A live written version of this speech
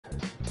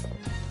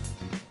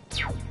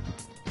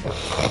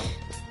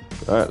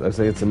Alright, looks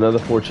like it's another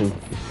fortune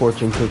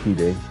cookie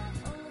day.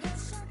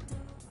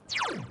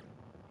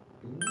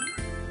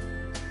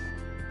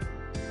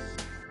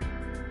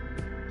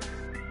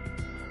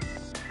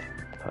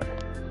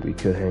 We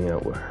could hang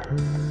out with her.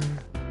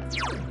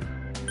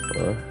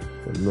 Or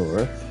the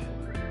north.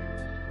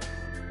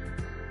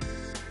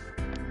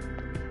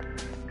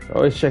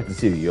 Always check to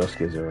see if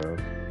Yosuke's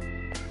around.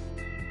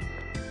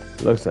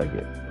 Looks like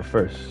it. But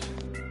first,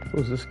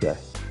 who's this guy?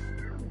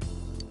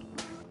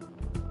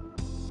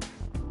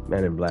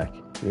 Man in Black.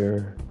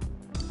 The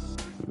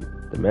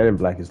man in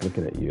black is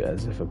looking at you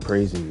as if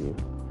appraising you.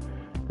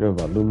 You know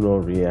about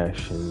luminal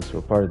reactions,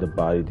 what part of the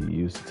body to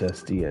use to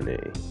test DNA.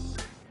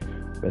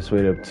 Best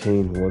way to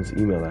obtain one's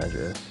email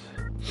address.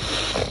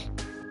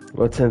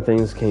 What 10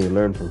 things can you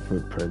learn from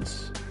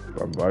footprints?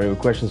 Barbarian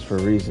questions for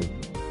a reason.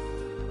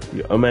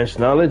 Your unmatched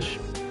knowledge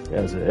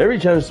answer every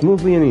challenge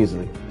smoothly and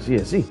easily.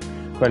 See.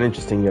 Quite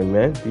interesting, young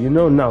man. Do you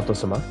know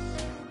Naoto-sama?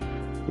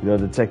 You know a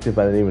detective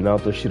by the name of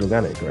Naoto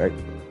Shirogane, correct?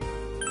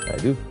 I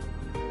do.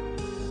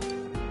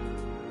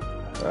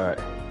 Alright.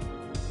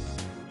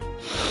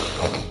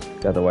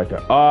 Got the white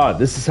card. Ah,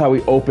 this is how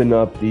we open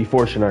up the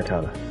Fortune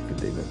Arcana. Good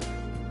day, man.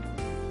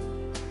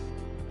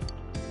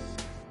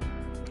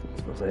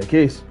 Looks like a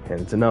case.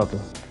 Hand it to Naoto.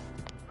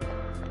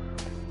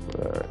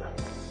 Alright.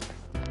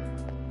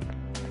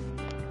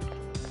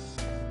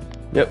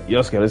 Yep,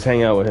 Yosuke, let's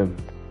hang out with him.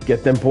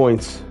 Get them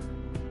points.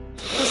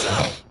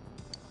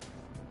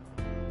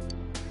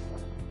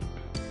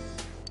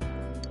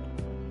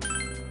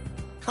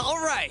 All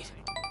right.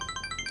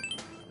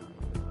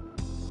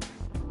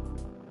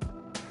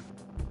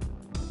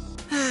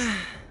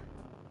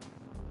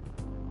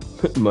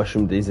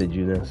 Mushroom days at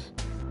Junes.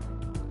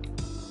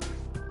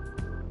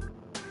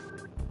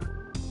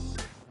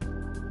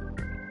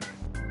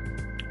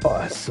 Oh,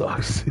 that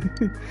sucks.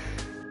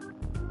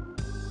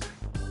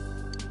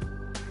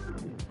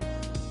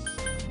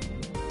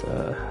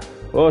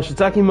 Well,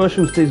 shiitake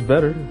mushrooms taste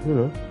better, you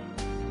know.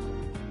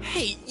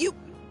 Hey, you.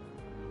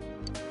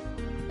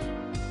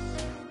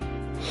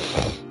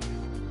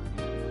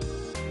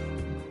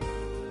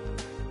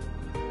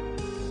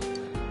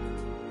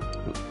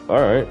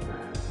 All right.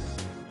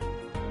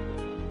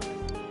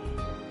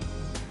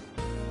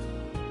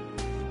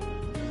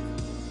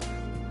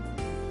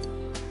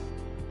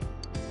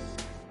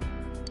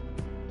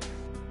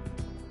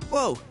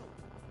 Whoa.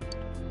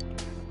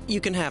 You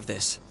can have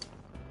this.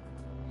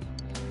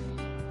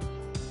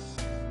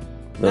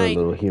 Another Night.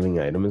 little healing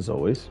item as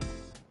always.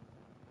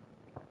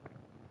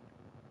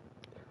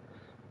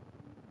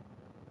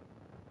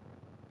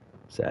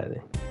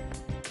 Saturday.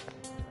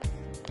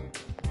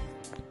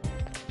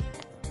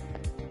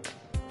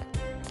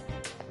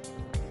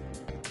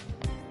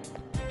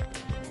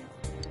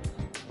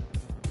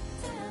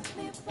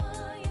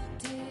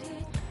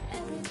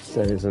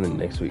 Saturday, Sunday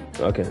next week.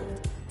 Okay.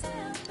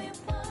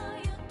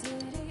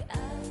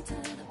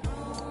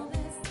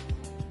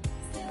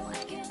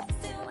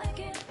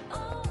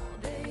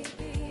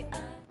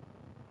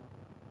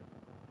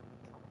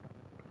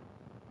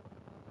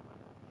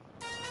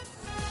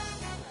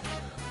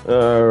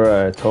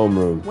 Alright,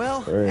 homeroom.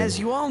 Well, Right. as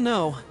you all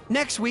know,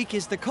 next week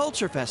is the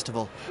Culture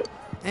Festival.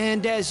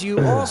 And as you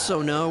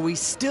also know, we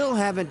still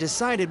haven't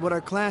decided what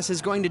our class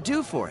is going to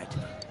do for it.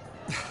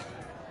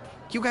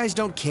 You guys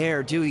don't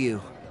care, do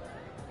you?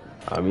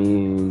 I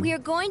mean... We are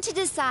going to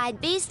decide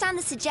based on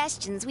the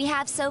suggestions we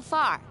have so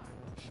far.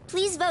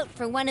 Please vote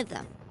for one of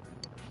them.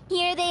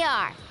 Here they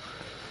are.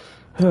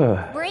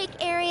 Break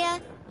area,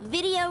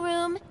 video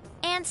room,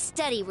 and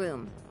study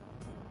room.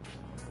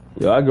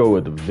 Yeah, I go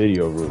with the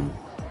video room.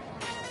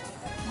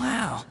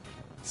 Wow.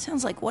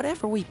 Sounds like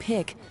whatever we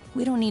pick,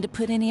 we don't need to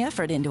put any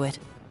effort into it.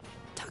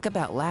 Talk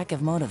about lack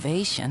of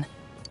motivation.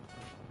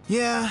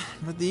 Yeah,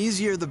 but the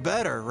easier the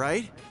better,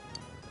 right?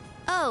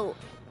 Oh,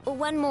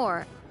 one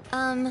more.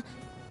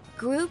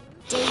 Group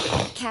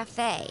date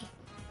cafe.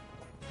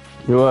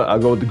 You know what? I'll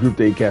go with the group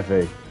date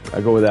cafe.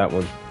 I go with that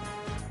one.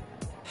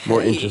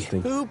 More Hey,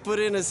 interesting. Who put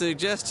in a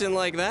suggestion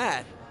like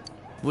that?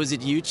 Was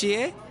it you,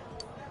 Chie?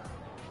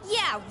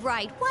 Yeah,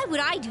 right. Why would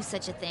I do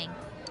such a thing?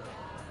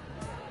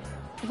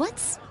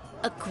 What's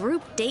a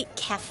group date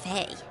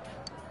cafe?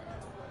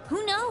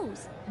 Who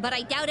knows? But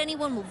I doubt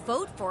anyone will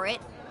vote for it.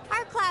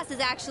 Our class is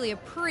actually a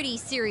pretty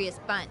serious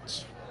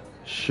bunch.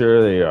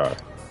 Sure they are.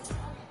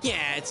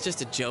 Yeah, it's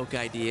just a joke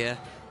idea.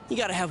 You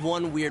gotta have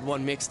one weird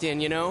one mixed in,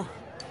 you know?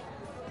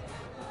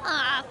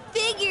 Ah,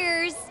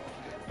 figures!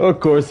 Of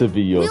course it'd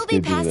be yours. We'll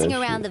be passing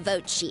around the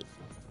vote sheet.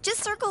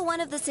 Just circle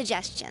one of the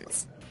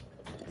suggestions.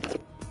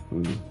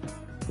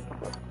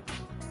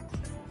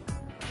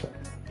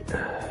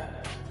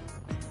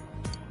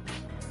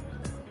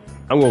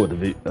 I'm going with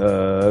the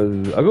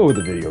I'll go with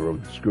the video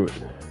room. Screw it.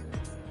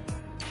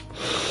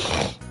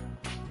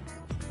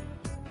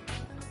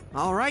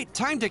 All right,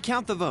 time to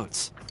count the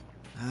votes.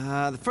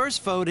 The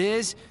first vote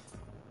is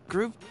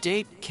Group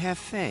Date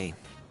Cafe.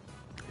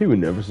 He would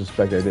never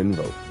suspect I didn't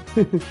vote.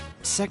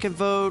 Second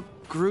vote,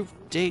 Group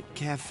Date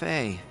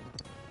Cafe.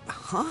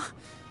 Huh?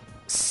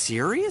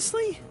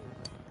 Seriously?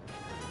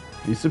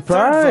 Be Third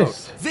vote,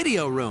 surprised.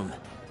 video room.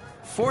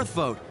 Fourth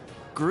vote,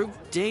 group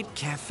date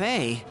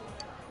cafe.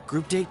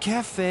 Group date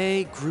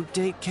cafe, group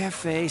date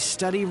cafe,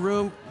 study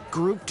room,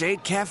 group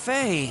date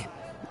cafe.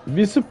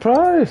 Be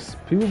surprised.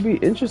 People be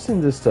interested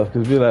in this stuff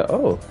because be like,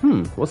 oh,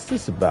 what's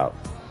this about?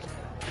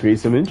 Create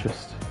some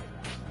interest.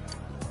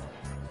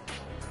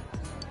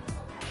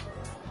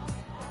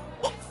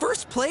 Well,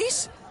 first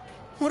place?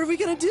 What are we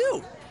gonna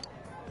do?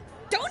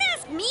 Don't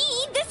ask me!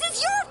 This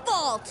is your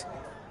fault!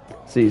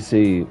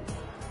 See,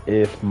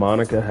 if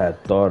Monica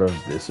had thought of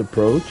this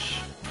approach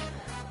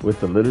with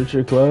the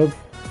literature club,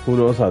 who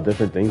knows how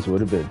different things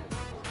would have been.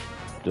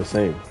 Just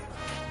saying.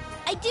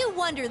 I do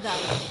wonder, though,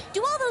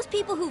 do all those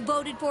people who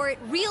voted for it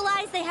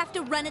realize they have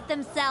to run it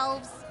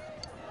themselves?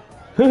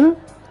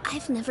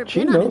 I've never She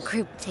been on a knows.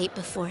 group date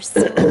before,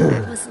 so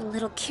I was a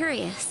little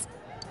curious.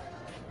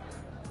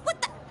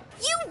 What the?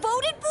 You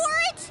voted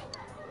for it?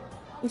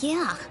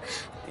 Yeah,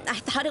 I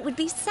thought it would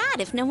be sad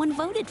if no one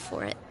voted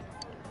for it.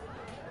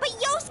 But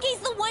Yosuke's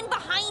the one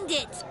behind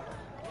it!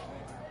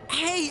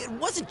 Hey, it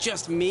wasn't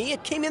just me.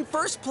 It came in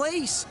first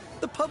place.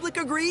 The public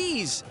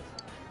agrees.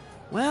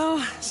 Well,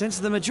 since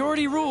the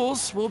majority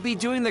rules, we'll be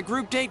doing the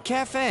group date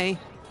cafe.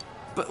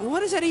 But what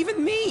does that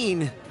even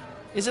mean?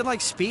 Is it like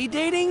speed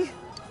dating?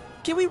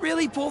 Can we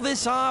really pull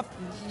this off?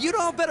 You'd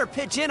all better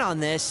pitch in on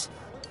this.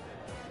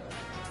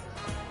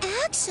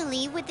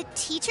 Actually, would the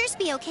teachers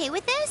be okay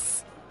with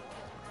this?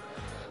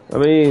 I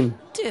mean,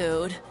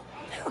 Dude,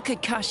 how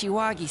could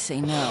Kashiwagi say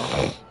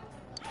no?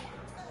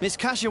 Miss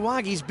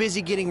Kashiwagi's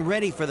busy getting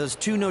ready for those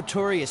two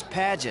notorious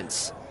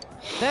pageants.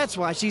 That's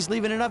why she's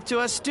leaving it up to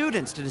us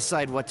students to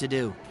decide what to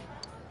do.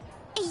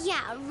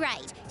 Yeah,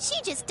 right. She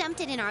just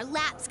dumped it in our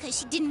laps because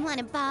she didn't want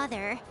to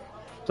bother.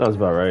 sounds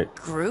about right.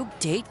 Group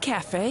date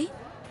cafe?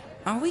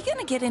 Are we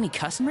gonna get any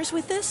customers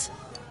with this?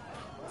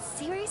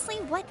 Seriously,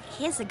 what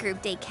is a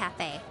group date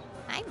cafe?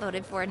 I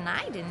voted for it and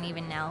I didn't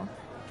even know.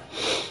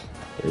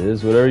 It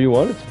is whatever you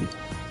want it to be.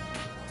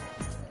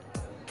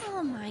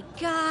 Oh my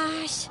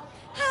gosh.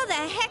 How the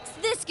heck's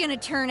this gonna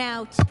turn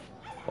out?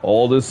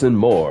 All this and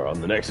more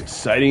on the next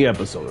exciting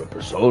episode of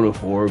Persona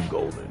 4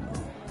 Golden.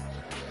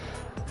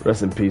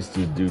 Rest in peace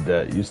to the dude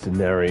that used to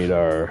narrate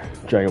our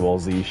Dragon Ball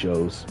Z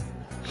shows.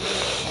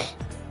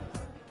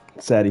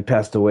 Sad he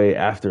passed away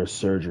after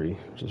surgery,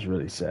 which is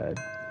really sad.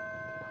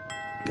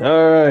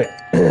 Alright.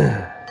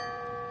 Yep.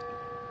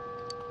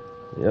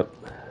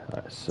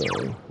 Alright, so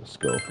let's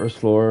go first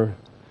floor.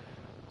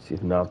 See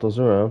if Nato's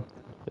around.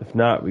 If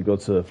not, we go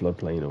to the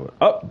floodplain over.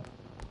 Oh!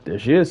 There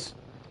she is.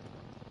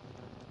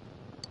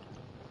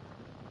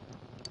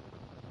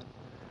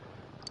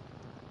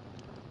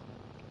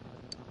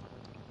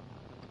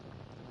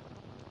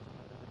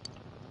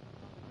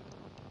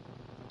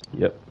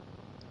 Yep.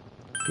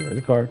 Give her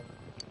the card.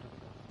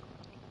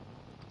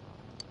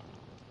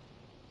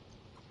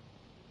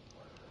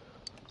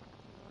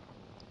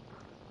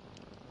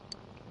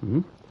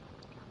 Hmm.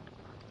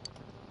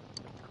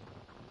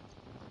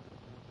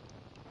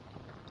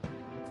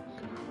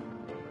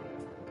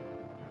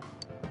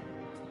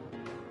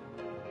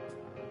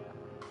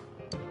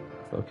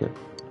 Okay.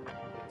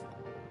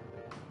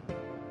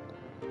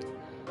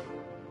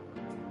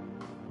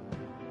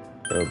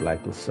 Oh,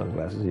 black with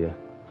sunglasses, yeah.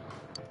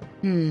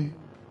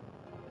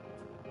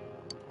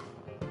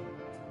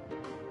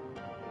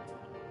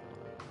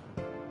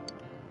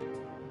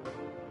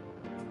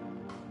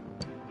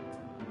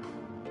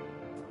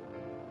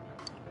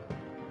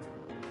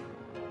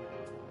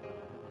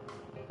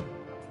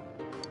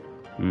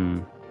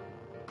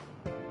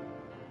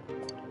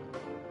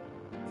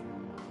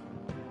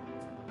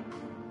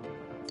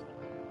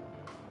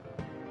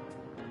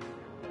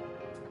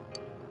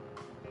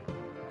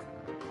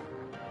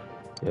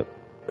 Yep.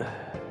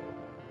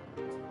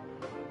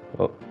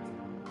 Oh.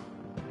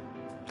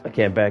 I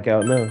can't back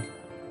out now.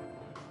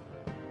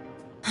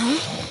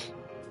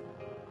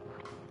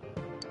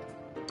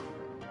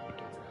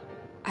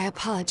 I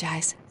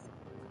apologize.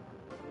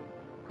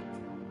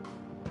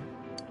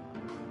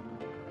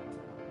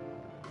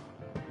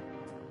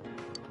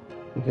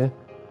 Okay.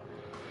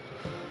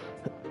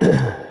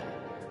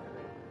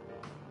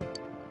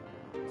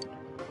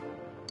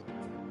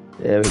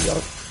 There we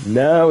go.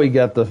 Now we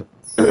got the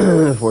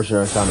Fortune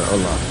Arcana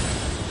unlocked.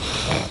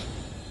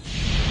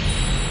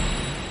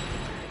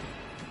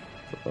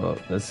 Well,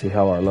 let's see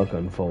how our luck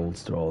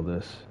unfolds through all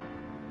this.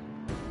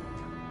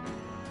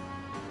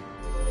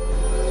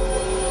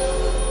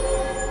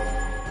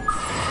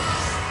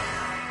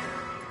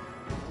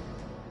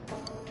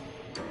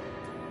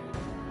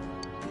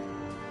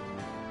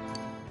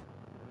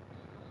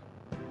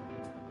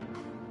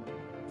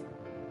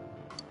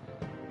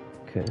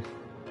 Okay.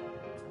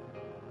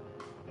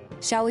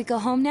 Shall we go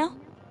home now?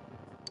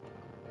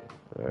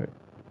 Alright.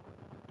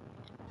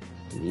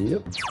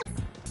 Yep.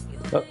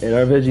 Oh, and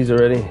our veggies are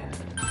ready.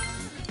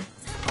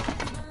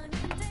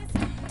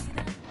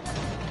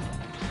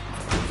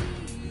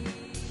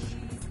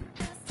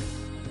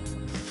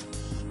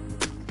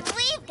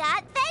 We've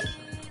got veg.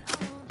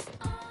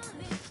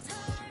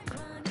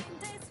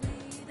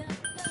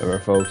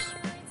 Alright, folks.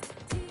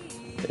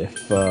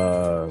 if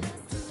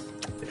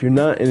you're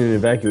not in an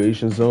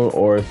evacuation zone,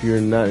 or if you're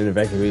not in an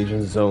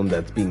evacuation zone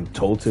that's being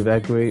told to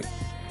evacuate,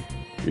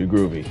 you're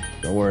groovy.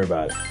 Don't worry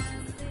about it.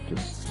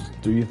 Just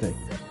do your thing.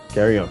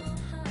 Carry on.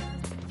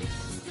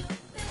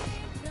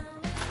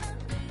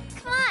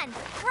 Come on,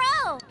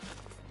 throw!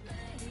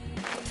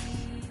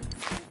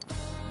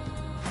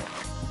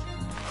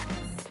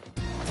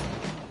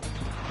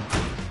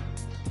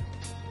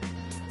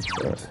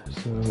 Alright,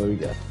 so what do we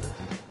got?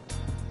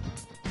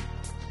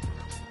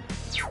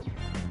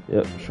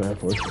 Yep,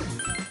 Triforce.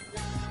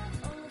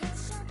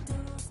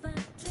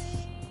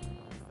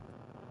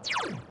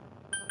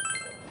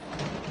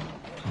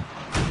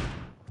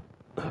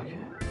 Okay.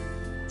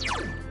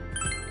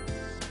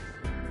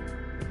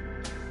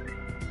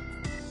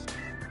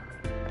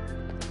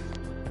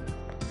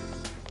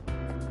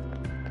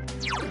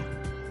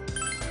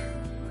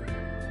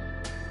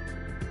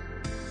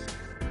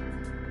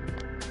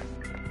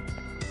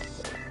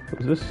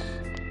 Who's this?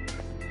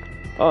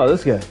 Oh,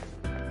 this guy.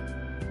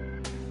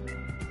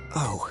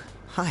 Oh,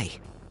 hi.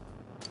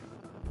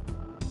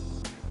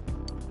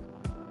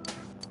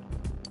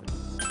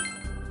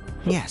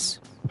 Yes.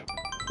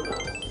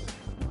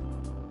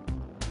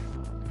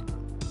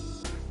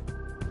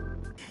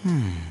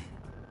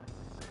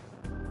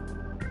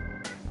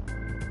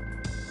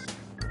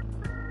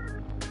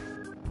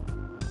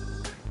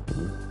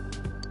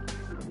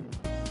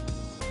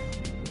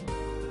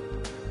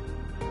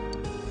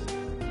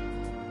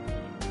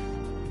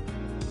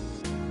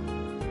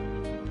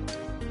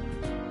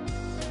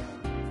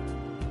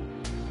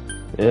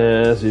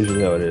 Yeah, that's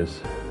usually how it is.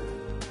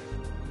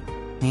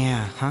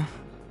 Yeah, huh?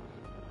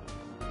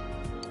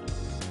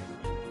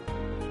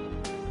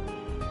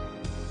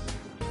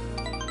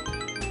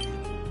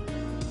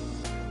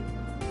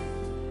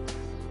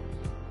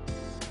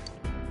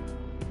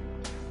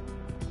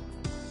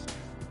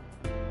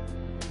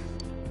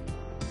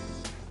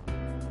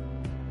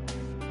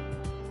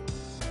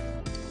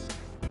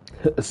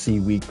 A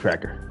seaweed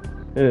cracker.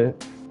 Yeah.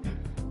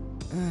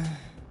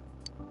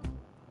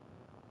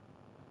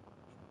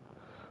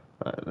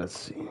 Alright, let's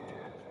see.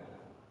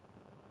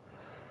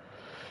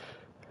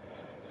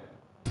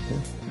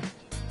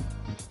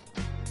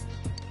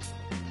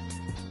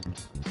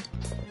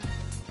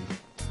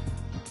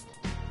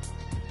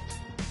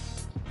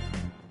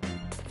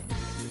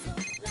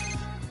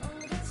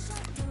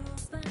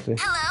 See?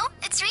 Hello,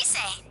 it's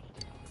Rise.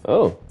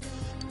 Oh.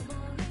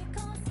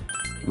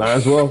 Might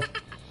as well.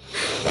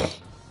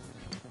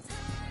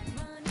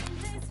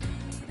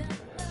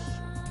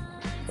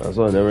 Might as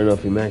well. I never know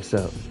if you maxed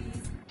out.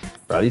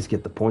 Or at least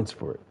get the points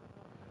for it.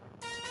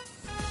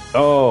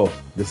 Oh,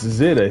 this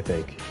is it, I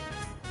think.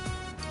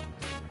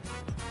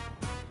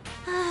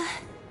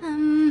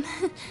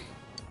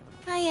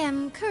 I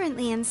am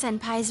currently in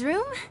Senpai's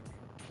room.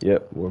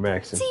 Yep, we're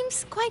maxing.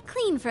 Seems quite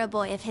clean for a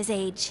boy of his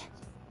age.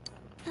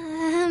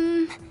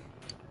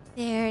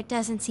 There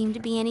doesn't seem to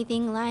be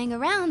anything lying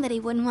around that he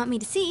wouldn't want me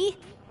to see.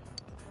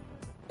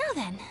 Now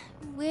then,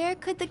 where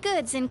could the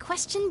goods in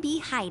question be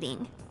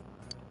hiding?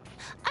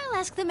 I'll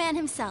ask the man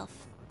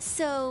himself.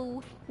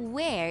 So,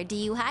 where do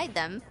you hide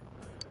them?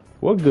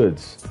 What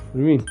goods? What do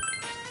you mean?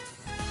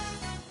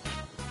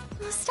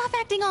 Oh, stop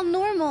acting all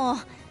normal.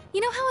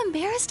 You know how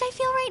embarrassed I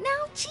feel right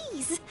now?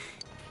 Jeez.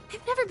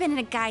 I've never been in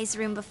a guy's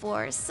room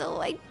before,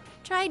 so I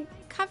tried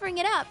covering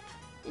it up.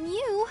 And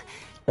you?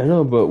 I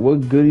know, but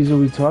what goodies are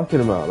we talking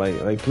about?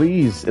 Like,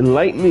 please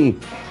enlighten me.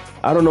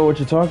 I don't know what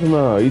you're talking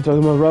about. Are you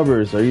talking about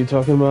rubbers? Are you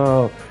talking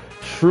about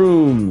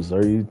shrooms?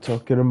 Are you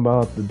talking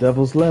about the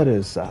devil's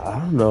lettuce? I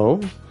don't know.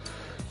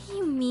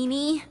 You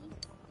meanie.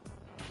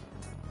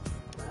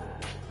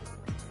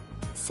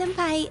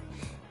 Senpai,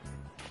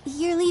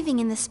 you're leaving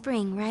in the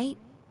spring, right?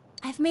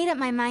 I've made up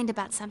my mind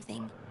about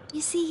something.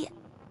 You see,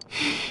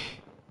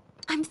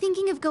 I'm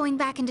thinking of going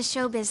back into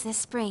showbiz this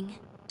spring.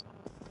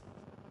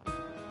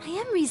 I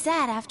am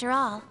Rizette after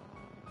all.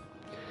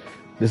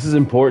 This is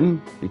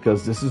important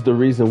because this is the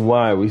reason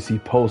why we see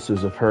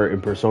posters of her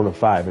in Persona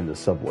 5 in the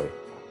subway.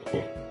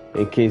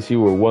 In case you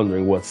were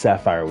wondering what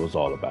Sapphire was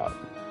all about.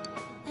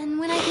 And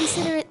when I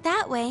consider it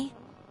that way,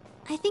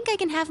 I think I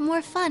can have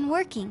more fun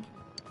working.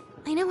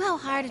 I know how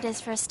hard it is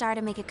for a star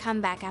to make a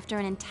comeback after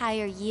an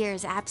entire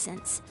year's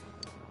absence.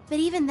 But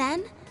even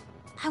then,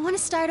 I want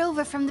to start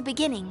over from the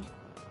beginning.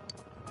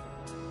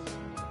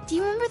 Do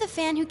you remember the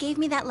fan who gave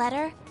me that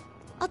letter?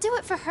 I'll do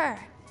it for her.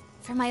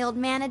 For my old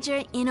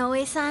manager,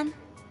 Inoue-san.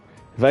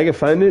 If I can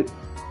find it,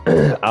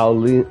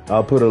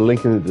 I'll put a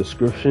link in the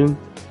description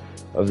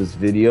of this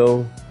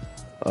video.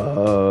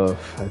 I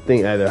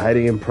think either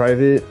Hiding in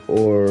Private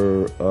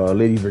or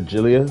Lady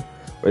Virgilia,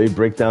 where they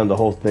break down the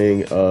whole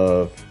thing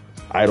of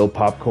idol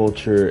pop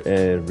culture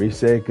and Rise,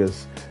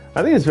 because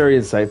I think it's very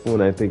insightful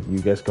and I think you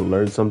guys can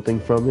learn something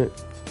from it.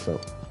 So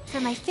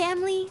For my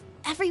family,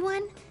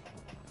 everyone,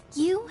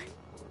 you,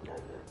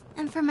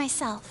 and for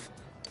myself.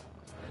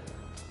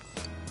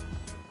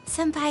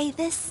 Senpai,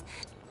 this...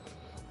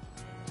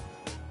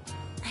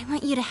 I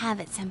want you to have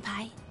it,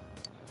 Senpai.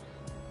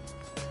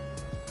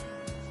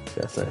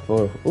 that's that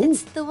for. Ooh.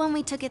 It's the one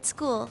we took at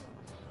school.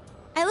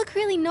 I look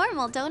really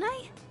normal, don't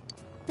I?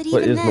 But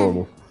What even is then,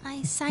 normal?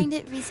 I signed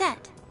it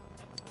Reset.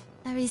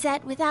 A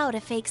Reset without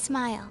a fake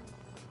smile.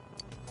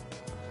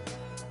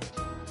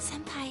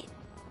 Senpai,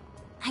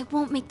 I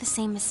won't make the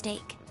same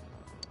mistake.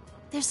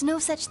 There's no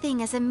such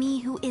thing as a me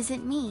who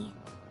isn't me.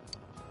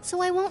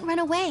 So I won't run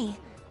away.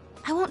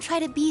 I won't try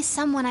to be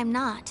someone I'm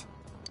not.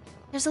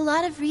 There's a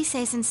lot of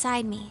Riseis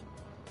inside me.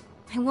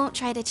 I won't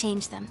try to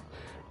change them.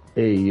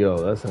 Hey, yo,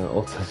 that's not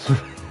ultra.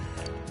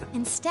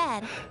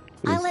 Instead,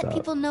 Please I'll let stop.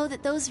 people know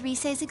that those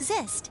Riseis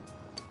exist.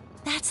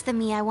 That's the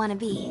me I want to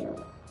be.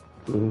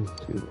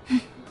 Excuse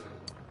me.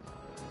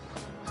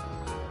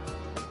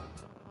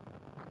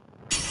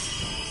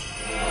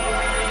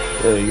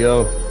 There we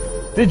go.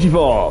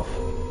 Digivolve.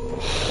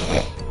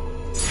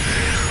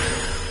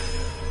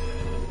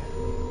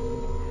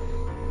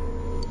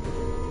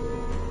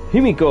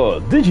 Himiko,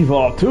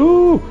 Digivolve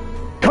to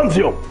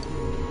Kanzyo.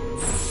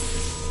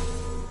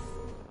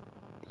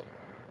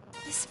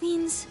 This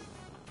means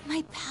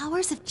my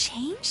powers have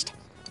changed?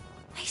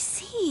 I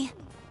see.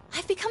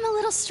 I've become a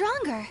little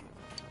stronger.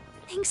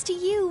 Thanks to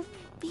you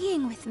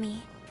being with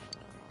me.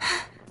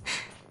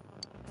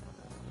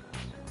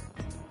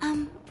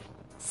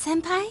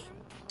 Senpai?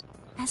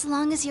 As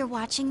long as you're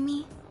watching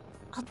me,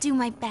 I'll do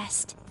my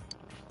best.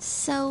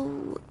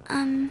 So,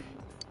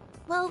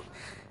 well,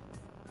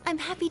 I'm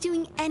happy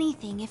doing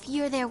anything if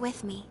you're there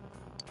with me.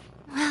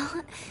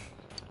 Well...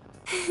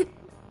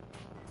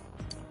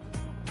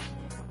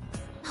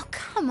 Oh,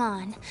 come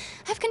on.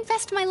 I've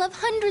confessed my love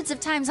hundreds of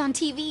times on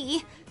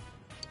TV.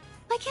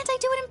 Why can't I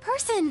do it in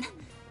person?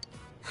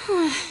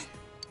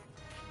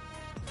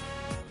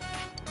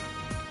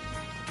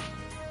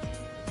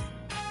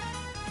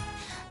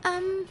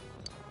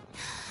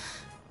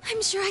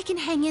 I'm sure I can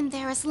hang in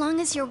there as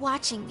long as you're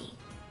watching me.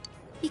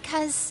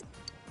 Because,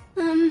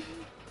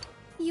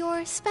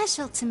 you're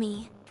special to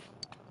me.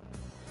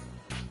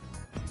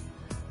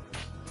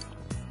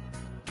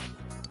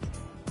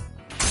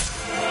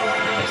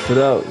 Sit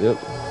out, yep.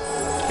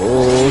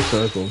 Full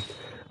circle.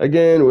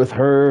 Again, with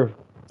her,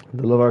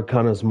 the Love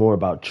Arcana is more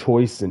about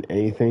choice than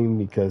anything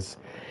because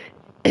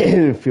it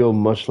didn't feel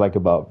much like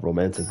about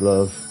romantic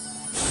love,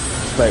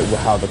 despite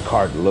how the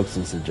card looks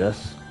and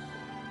suggests.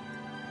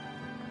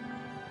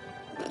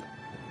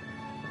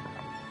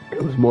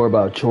 It was more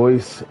about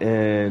choice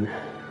and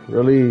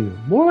really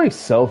more like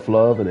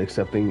self-love and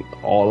accepting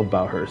all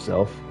about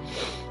herself.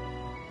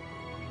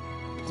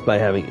 Despite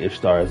having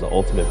Ishtar as the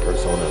ultimate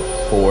persona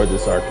for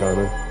this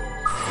Arcana.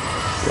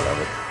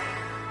 Whatever.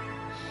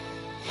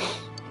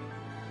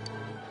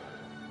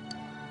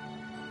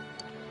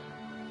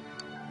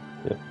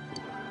 Yep.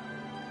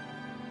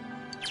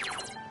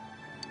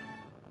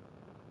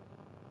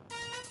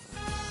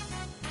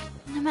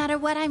 No matter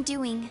what I'm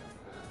doing,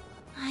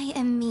 I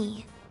am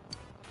me.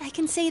 I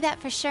can say that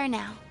for sure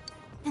now.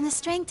 And the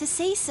strength to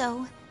say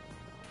so,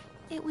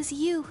 it was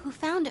you who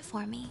found it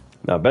for me.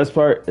 Now, best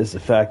part is the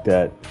fact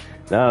that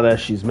now that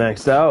she's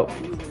maxed out,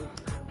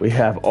 we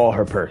have all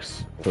her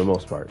perks for the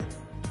most part.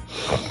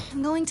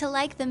 I'm going to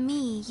like the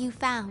me you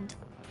found.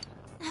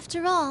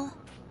 After all,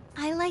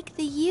 I like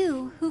the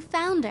you who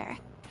found her.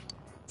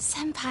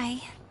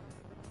 Senpai,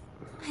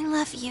 I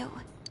love you.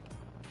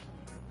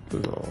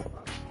 Oh,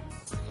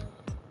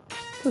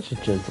 such a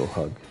gentle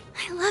hug.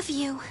 I love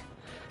you.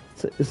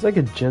 It's like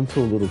a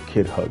gentle little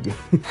kid hug.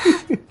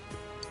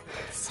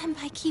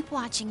 Senpai, keep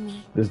watching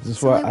me. This is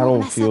so why I won't don't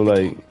mess feel up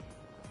like, again.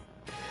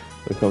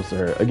 when it comes to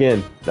her,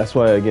 again, that's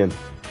why, again,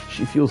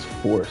 she feels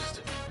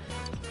forced.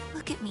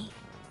 Look at me.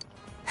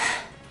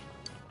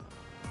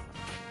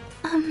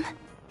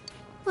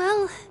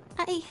 Well,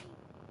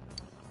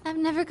 I've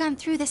never gone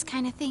through this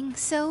kind of thing,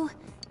 so...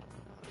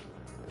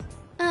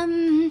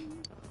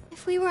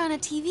 if we were on a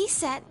TV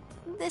set,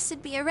 this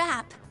would be a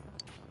wrap.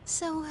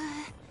 So,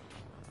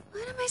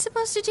 what am I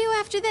supposed to do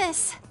after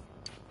this?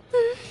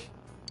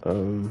 I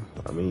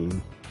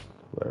mean,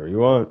 whatever you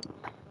want.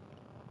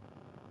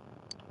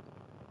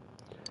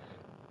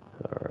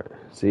 Alright.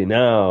 See,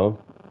 now,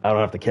 I don't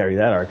have to carry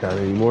that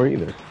Arcana anymore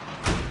either.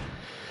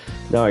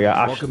 Now I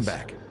got options.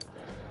 Welcome back.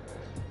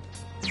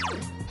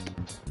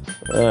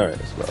 Alright,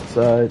 let's go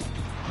outside.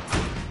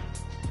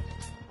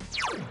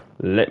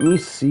 Let me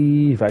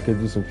see if I can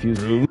do some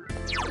fusing.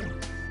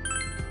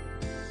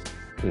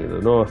 To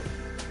the north.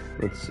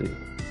 Let's see.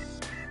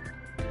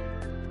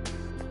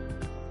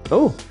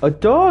 Oh, a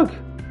dog!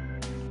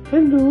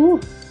 Hello!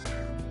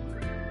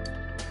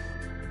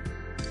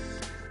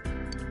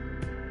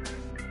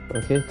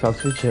 Okay, talk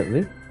to it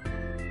gently.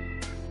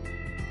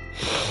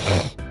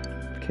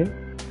 Okay.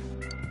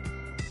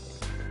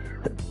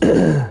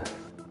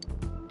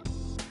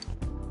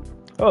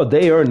 Oh,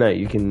 day or night,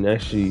 you can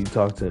actually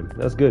talk to him.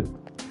 That's good.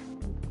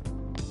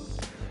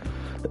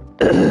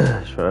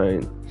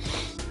 Shrine.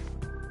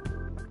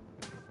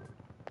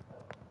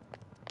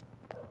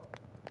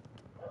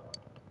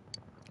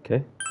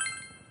 Okay.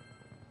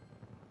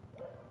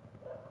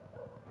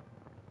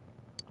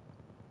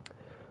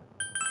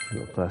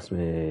 No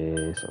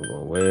classmates. I'm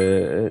going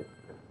with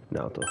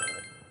Naoto.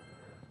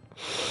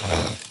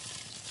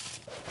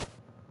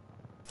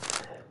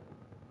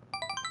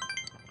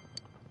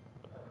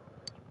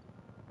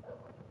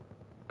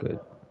 Good.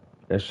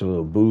 Extra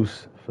little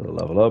boost for the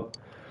level up.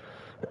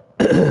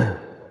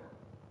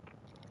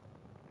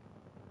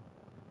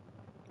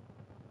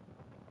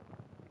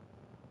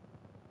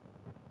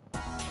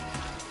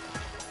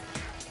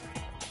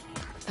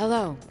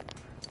 Hello.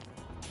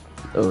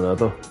 Oh,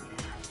 Nato.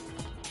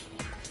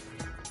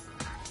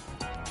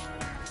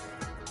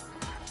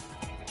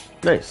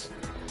 Nice.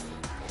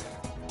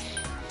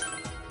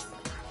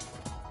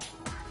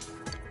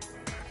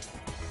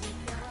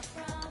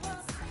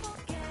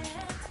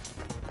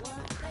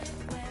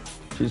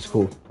 She's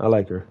cool. I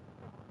like her.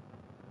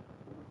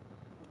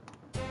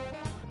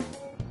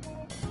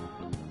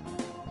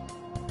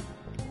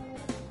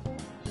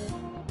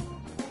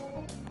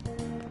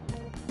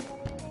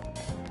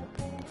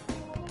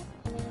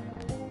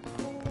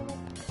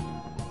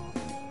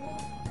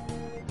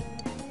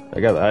 I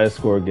got the highest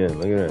score again.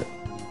 Look at that.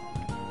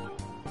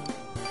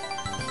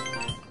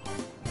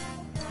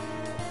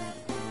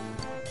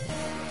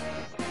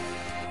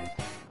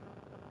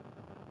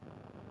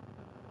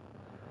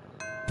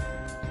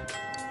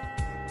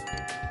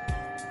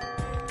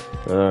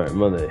 Alright,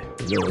 Monday.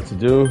 We know what to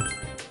do.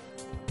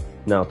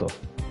 Naoto.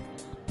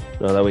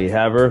 Now that we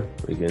have her,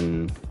 we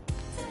can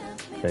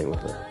hang with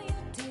her.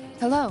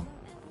 Hello.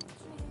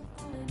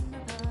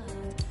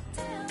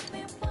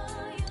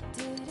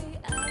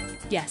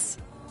 Yes.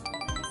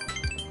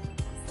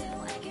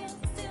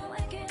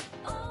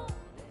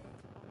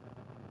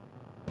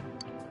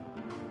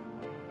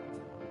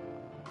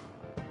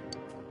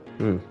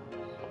 Hmm.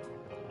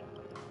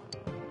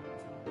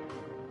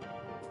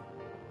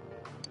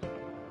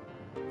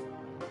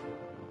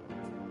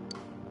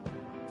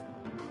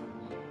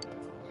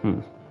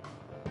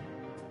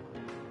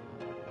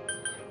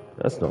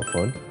 That's no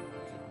fun.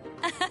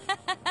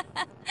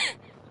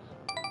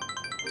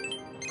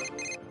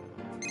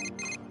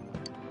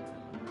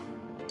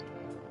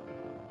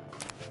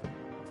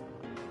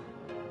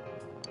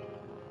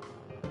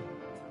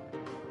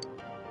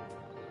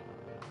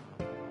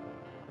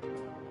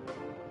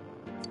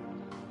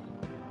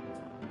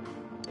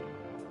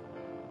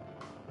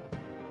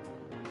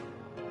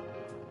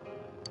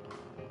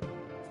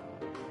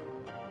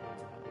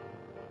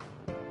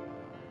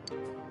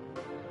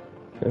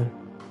 Okay.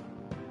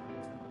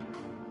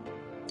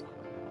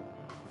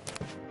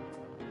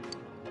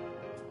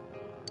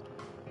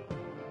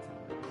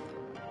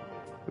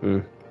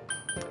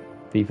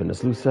 Beef in the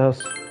sluice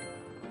house.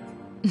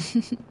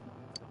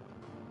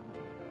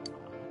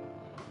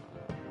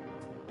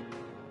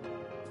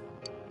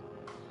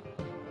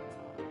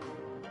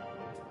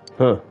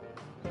 Huh.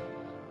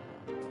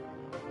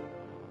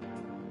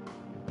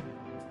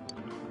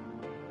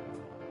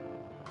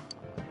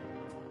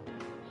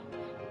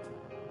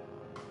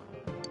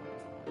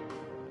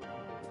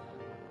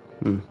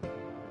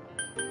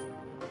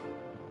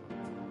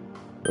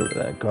 Look at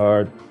that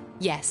card.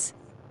 Yes.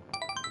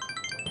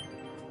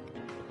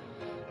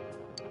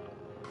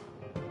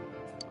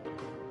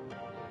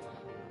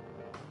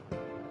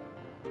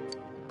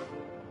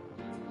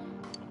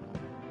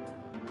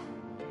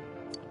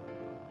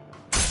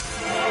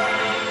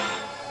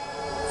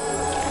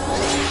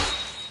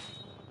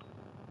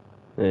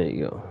 There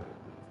you go.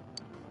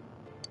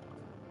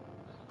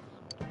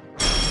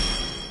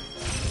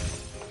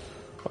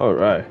 All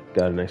right,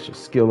 got an extra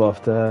skill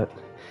off that.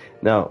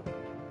 Now,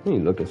 let me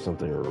look at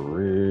something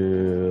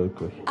real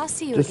quick. I'll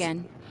see you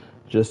again.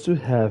 Just to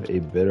have a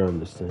better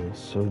understanding.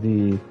 So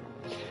the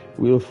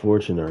Wheel of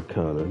Fortune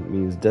Arcana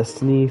means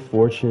destiny,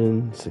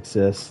 fortune,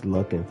 success,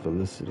 luck, and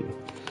felicity.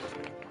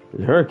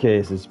 In her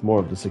case, it's more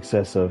of the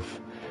success of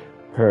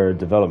her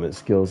development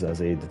skills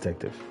as a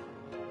detective.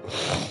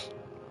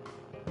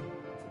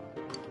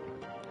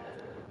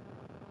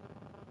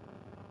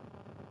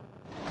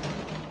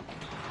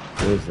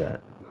 What is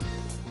that?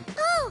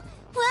 Oh,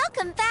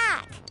 welcome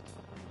back.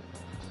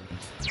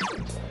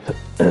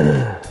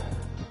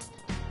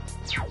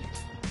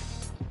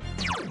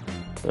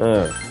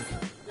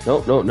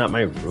 Nope, not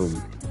my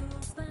room.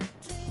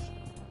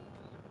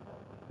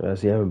 I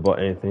see, I haven't bought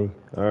anything.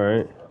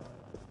 Alright.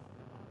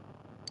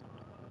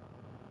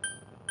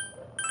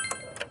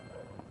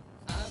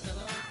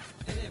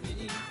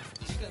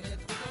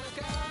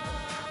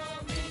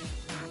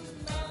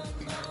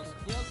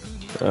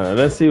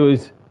 Let's see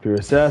what's Pure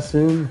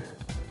Assassin,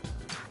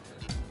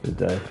 the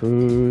Die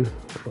Food,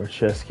 or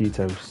Chess Key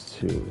times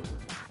 2.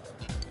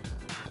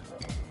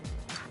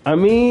 I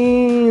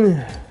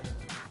mean,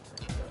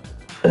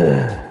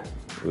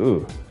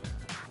 ooh,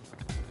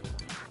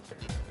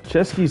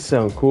 chess keys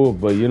sound cool,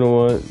 but you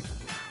know what?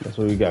 That's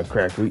what we got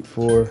cracked wheat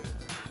for.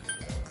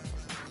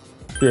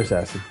 Pure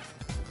Assassin.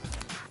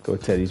 Go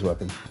with Teddy's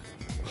weapon.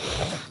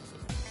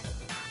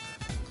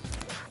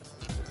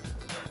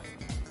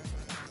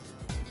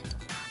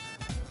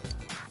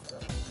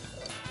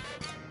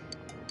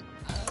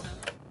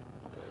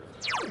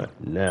 Right,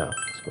 now,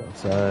 let's go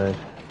outside.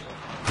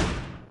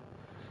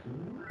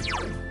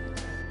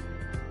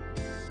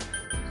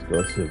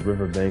 Go to the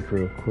riverbank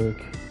real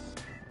quick.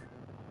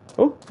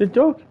 Oh, the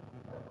dog.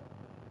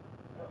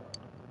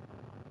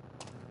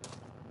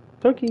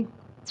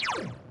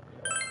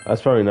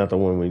 That's probably not the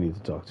one we need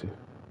to talk to.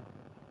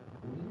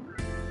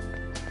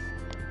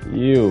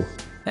 You.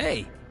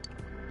 Hey.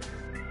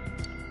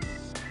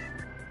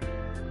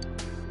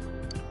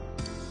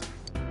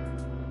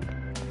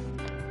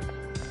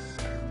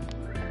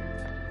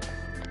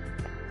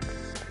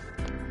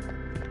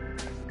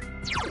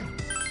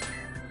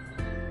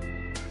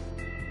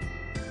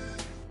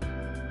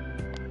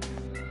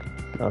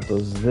 Not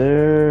those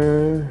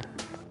there.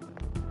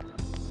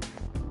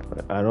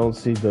 I don't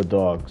see the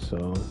dog,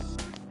 so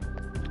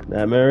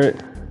that merit.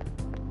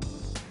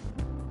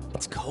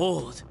 It's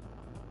cold.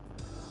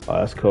 Oh,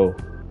 that's cool.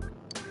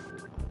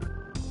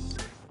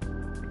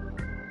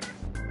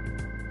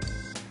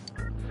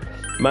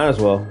 Might as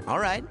well. All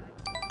right.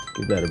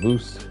 Give that a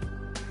boost.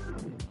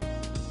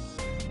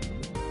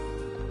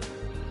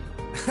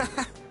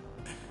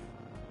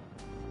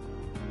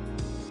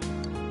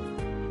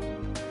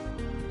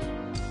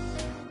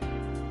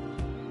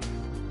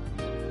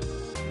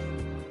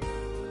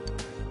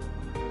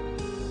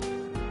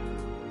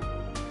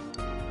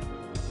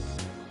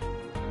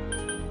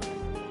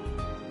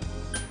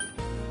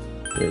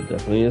 You're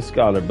definitely a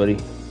scholar, buddy.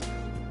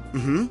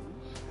 Mm-hmm.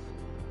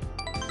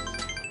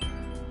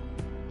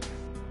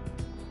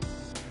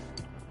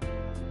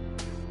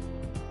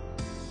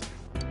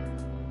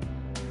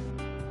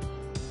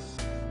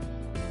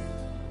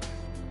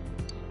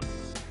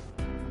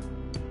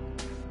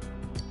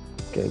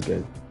 Okay,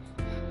 good.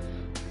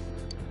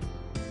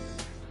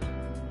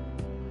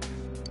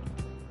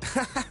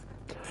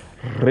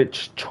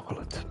 Rich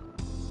chocolate.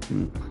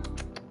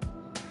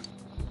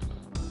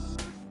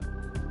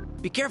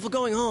 Be careful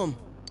going home.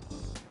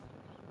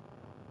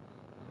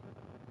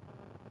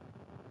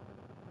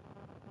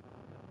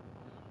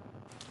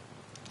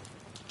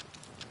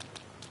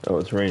 Oh,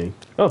 it's raining.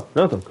 Oh,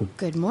 nothing. Cool.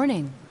 Good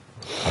morning.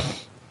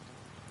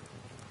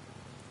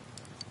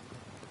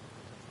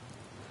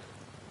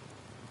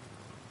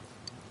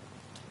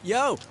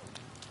 Yo!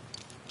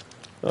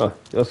 Oh,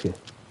 Yosuke.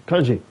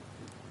 Kanji.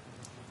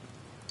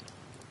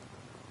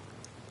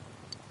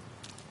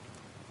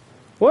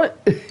 What?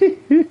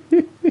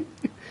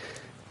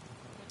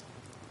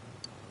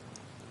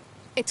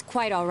 It's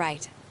quite all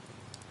right.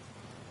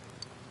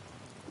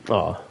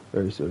 Oh,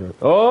 very soon.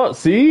 Oh,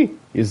 see?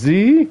 You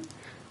see?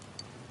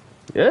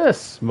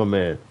 Yes, my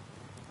man.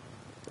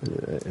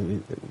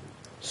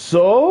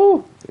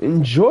 So,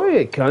 enjoy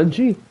it,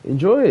 Kanji.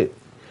 Enjoy it.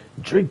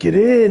 Drink it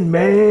in,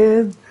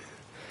 man.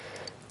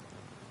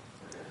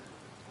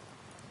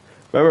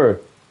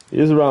 Remember, he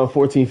was around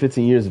 14,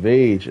 15 years of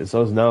age, and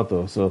so is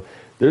Naoto. So,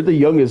 they're the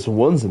youngest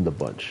ones in the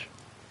bunch.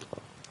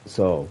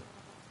 So...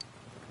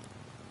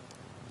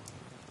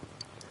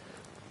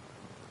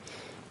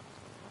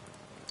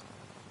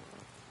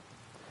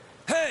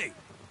 Hey!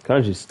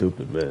 Kanji's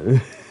stupid,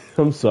 man.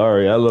 I'm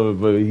sorry, I love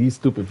it, but he's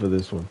stupid for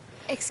this one.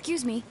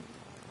 Excuse me.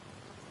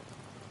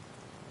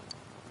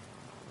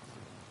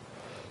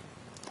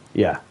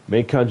 Yeah,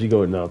 make Kanji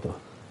go with Naoto.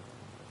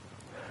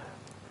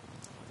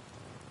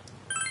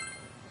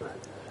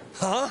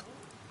 Huh?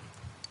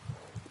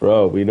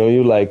 Bro, we know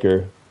you like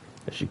her.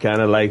 If she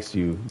kind of likes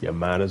you, you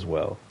might as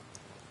well.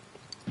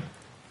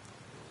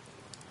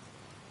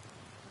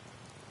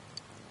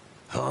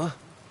 Huh?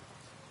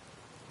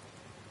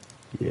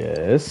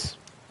 Yes.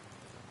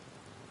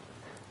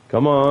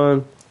 Come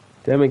on.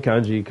 Damn it,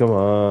 Kanji, come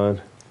on.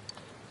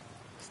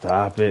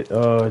 Stop it.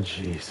 Oh,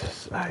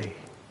 Jesus.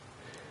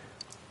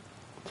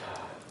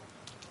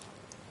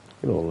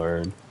 You don't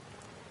learn.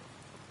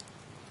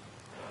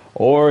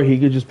 Or he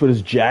could just put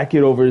his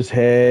jacket over his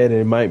head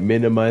and it might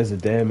minimize the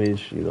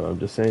damage. You know, I'm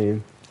just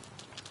saying.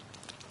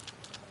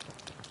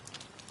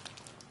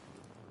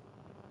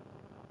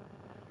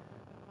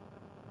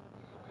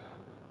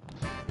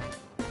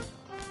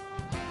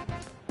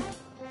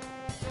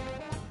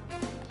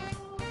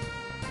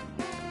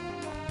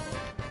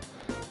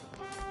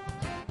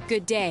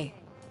 Good day.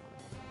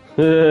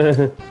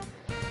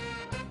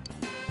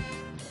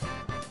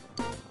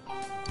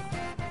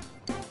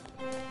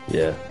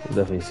 Yeah, we'll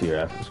definitely see her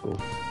after school,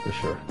 for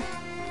sure.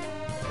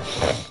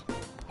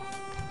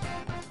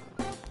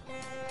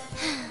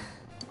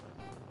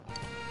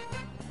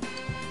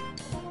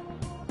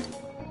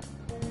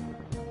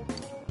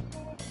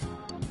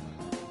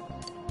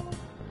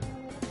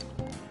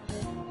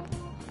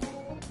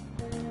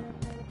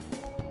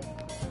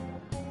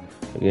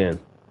 Again,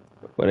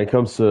 when it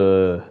comes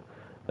to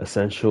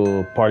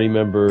essential party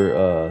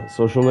member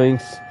social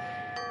links,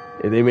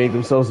 if they make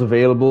themselves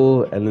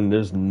available and then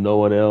there's no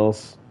one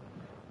else,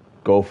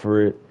 go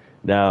for it.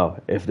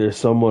 Now, if there's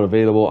someone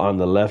available on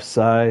the left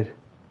side,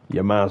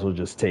 you might as well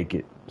just take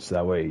it. So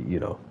that way, you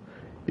know,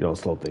 you don't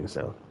slow things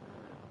down.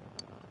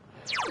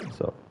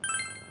 So,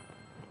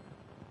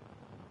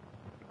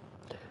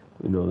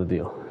 we know the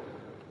deal.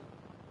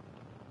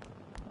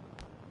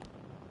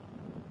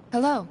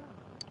 Hello.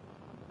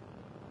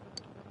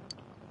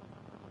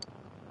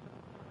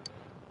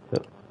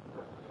 Yep.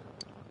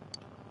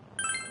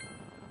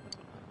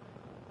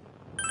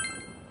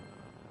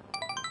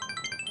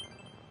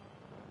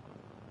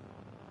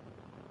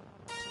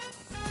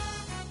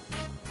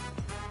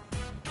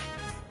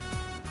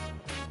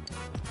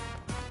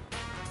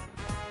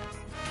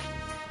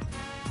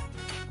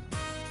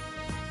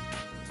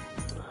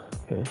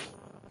 Okay.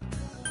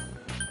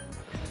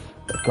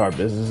 The car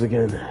business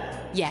again.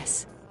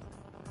 Yes.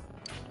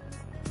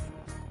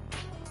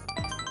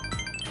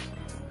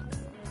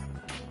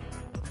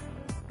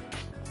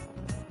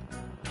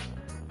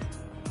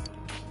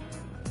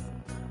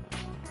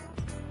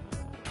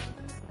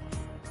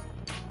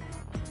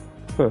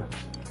 Huh.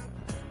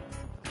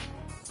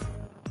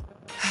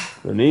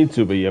 No need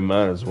to, but you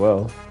might as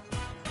well.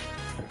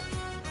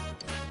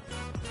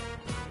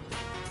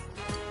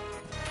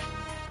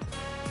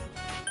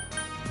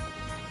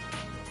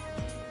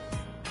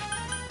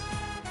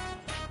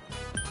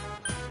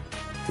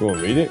 You want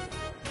to read it?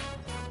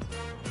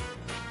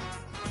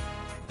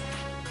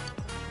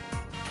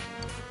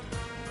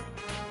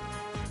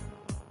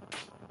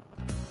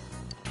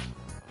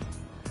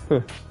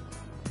 Huh.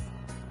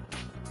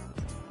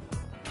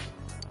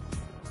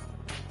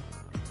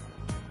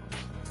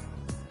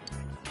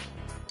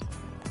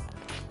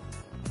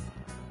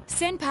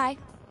 Senpai.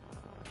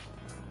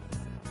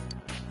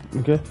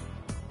 Okay.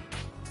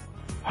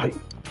 Hi.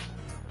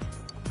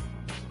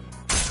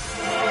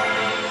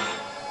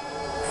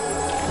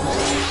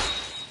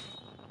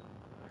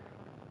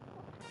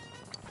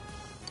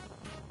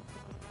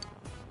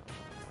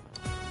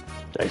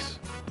 Nice.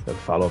 Got a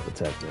follow-up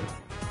attack now.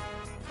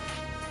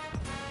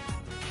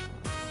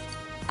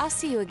 I'll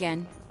see you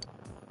again.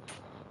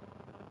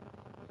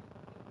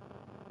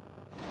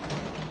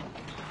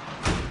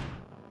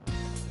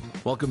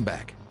 Welcome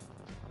back.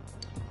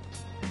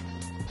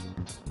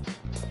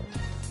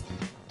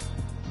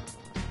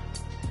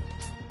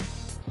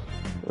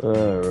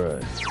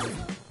 Alright.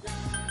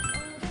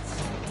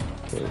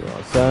 Okay, go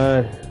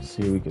outside.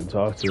 See who we can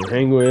talk to or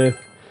hang with.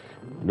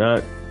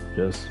 Not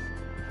just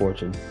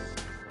Fortune.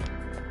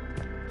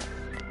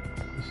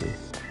 Let's see.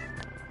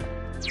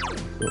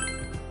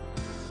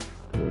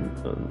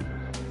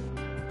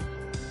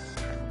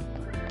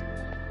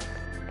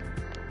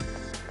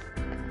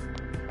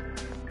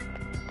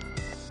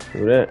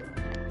 Who that?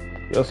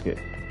 Yosuke.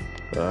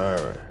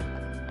 Alright.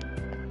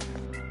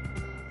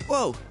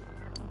 Whoa.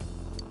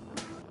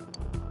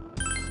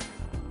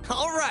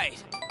 All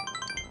right.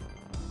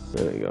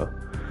 There you go.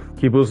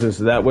 Keep boosting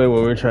so that way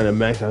when we're trying to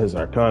max out his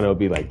Arcana, it'll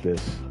be like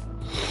this.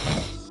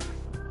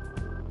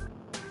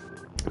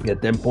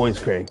 Get them points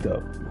cranked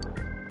up.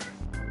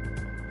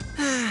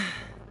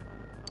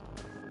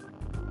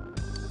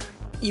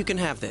 You can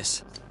have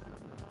this.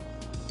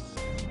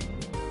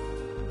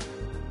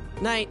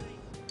 Night.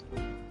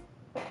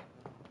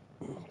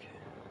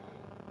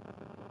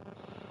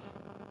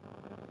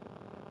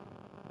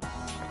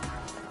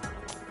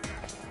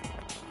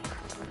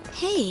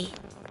 Hey.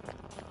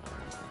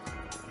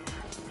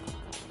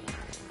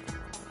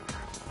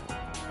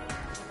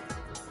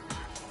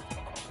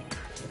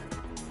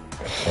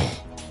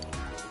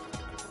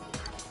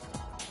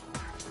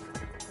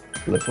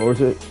 Look forward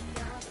to it.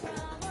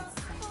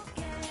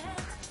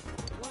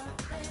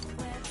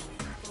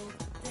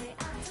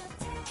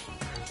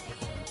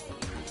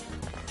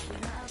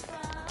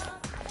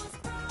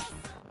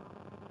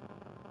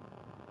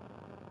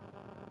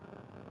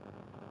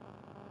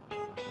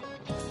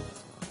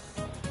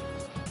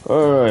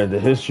 Alright, the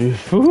history of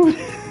food.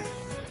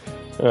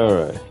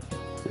 Alright.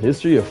 The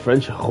history of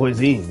French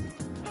cuisine.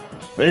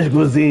 French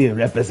cuisine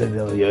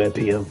represents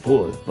European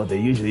food, but they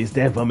usually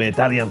stand for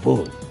Italian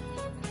food.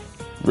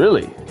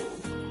 Really?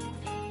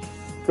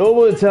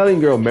 Noble Italian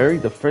girl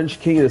married the French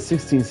king in the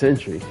 16th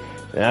century,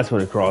 and that's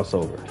when it crossed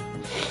over.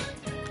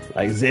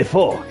 Like the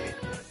fork.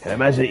 Can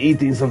imagine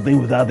eating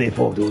something without a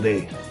fork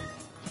today.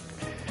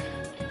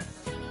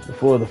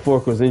 Before the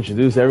fork was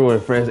introduced, everyone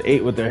in France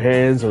ate with their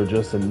hands or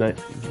just a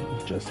knife.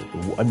 Just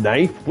a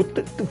knife? What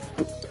the?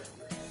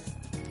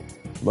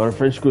 Modern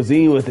French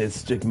cuisine, with its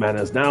strict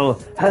manners now,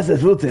 has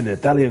its roots in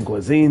Italian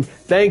cuisine.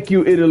 Thank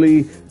you,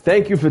 Italy.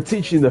 Thank you for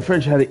teaching the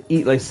French how to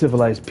eat like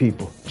civilized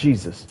people.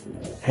 Jesus.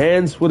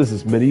 Hands? What is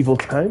this, medieval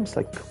times?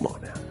 Like, come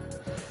on now.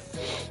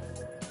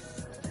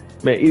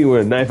 Man, eating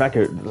with a knife, I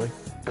could, like,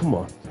 come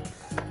on.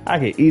 I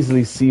can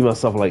easily see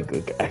myself,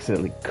 like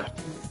accidentally cut.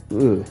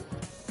 Ugh.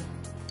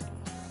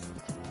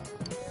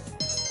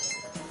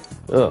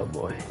 Oh,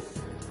 boy.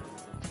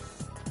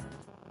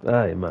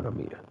 Ay, mano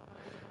mia.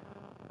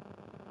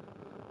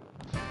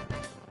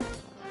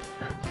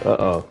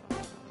 Uh-oh.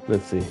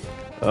 Let's see.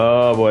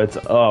 Oh, boy, it's...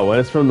 Oh, when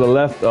it's from the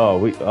left... Oh,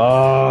 we...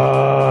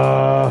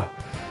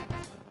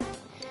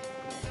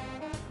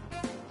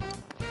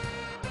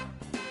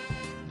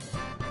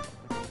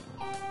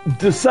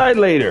 Decide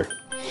later.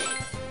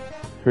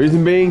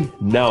 Reason being,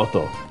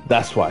 Naoto.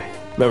 That's why.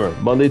 Remember,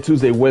 Monday,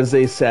 Tuesday,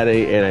 Wednesday,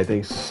 Saturday, and I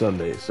think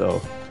Sunday,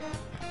 so...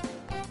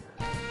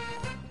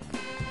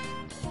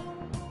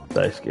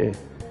 Daisuke.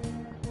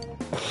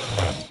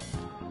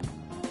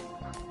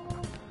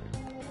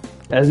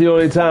 That's the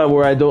only time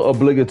where I don't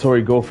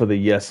obligatory go for the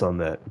yes on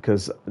that.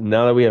 Because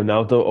now that we have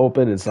Naoto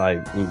open, it's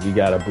like we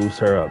gotta boost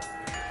her up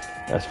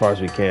as far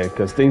as we can.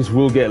 Because things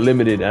will get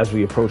limited as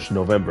we approach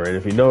November. And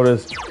if you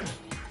notice,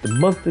 the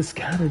month is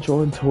kind of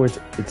drawing towards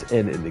its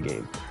end in the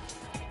game.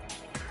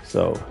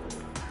 So,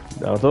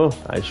 Naoto,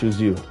 I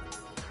choose you.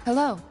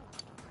 Hello.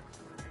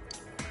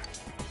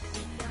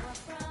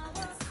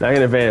 Not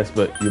in advance,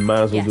 but you might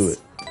as well do Yes. it.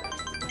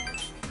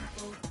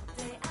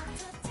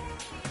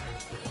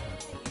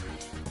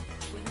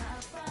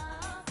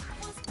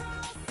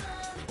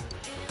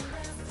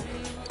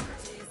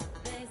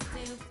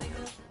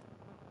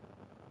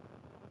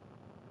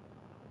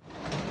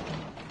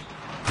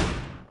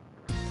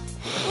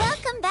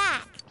 Welcome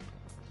back.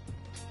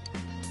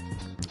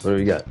 What do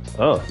we got?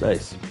 Oh,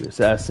 nice. Your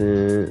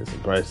assassin, some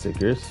price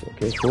stickers.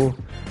 Okay, cool.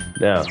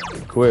 Now,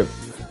 equip.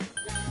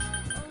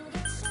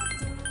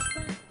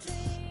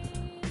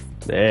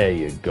 There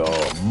you go.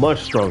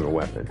 Much stronger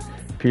weapon.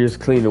 Appears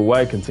clean and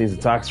white, contains a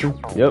toxin.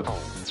 Yep.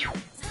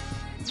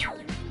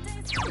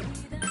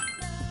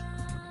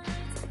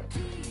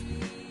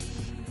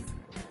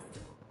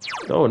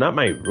 No, not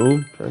my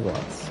room. I'm trying to go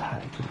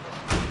outside.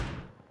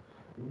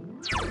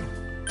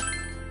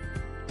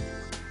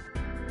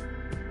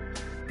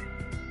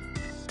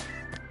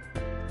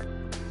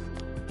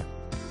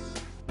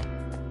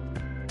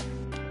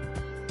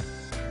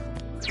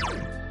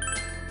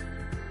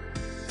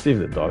 See if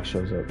the dog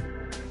shows up.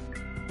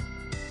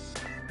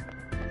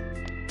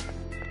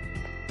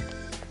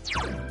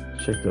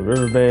 Check the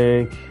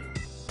riverbank.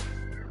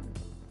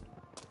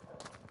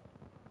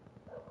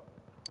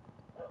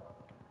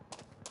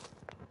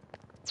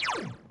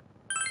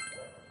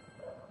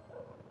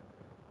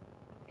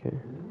 Okay.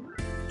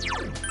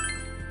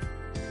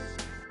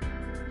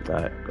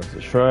 Alright, go to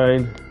the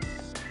shrine.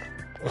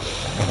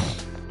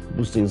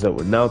 Boost things up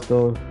with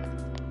Naoto.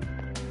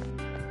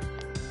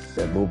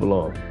 Then move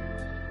along.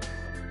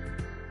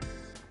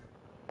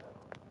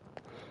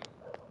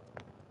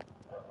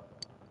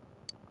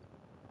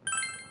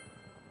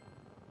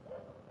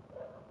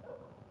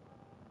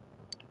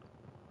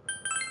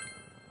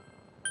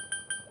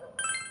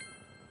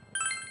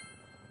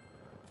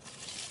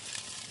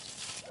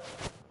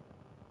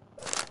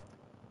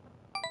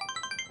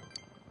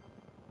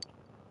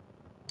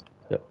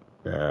 Yep.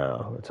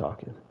 Now we're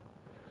talking.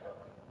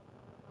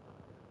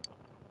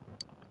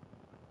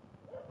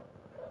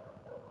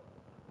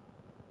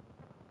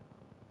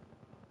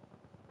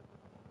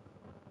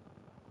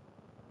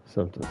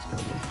 Something's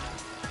coming.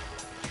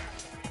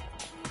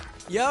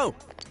 Yo!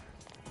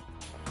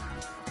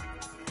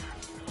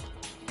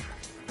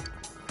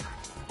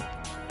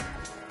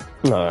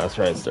 No, that's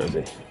right, it's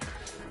Thursday.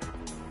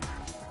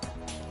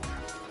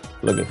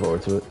 Looking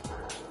forward to it.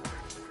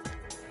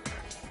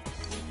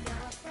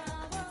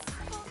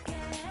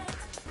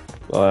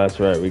 Oh, that's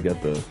right, we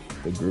got the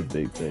group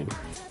date thing.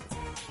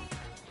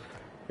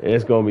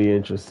 It's gonna be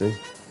interesting.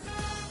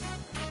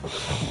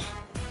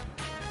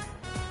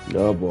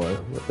 Oh boy,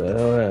 what the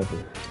hell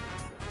happened?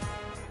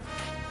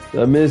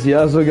 The Miss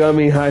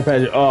Yasugami High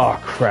Patch. Oh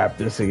crap,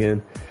 this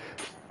again.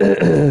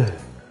 Ugh,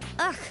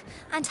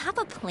 on top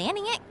of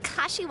planning it,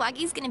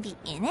 Kashiwagi's gonna be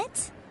in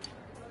it?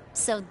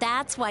 So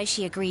that's why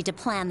she agreed to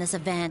plan this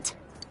event.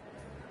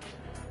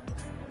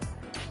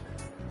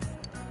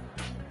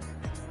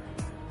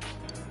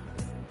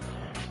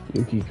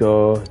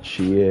 Yukiko,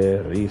 Chie,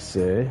 Rise,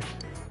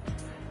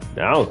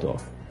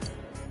 Naoto,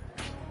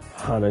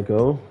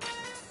 Hanako.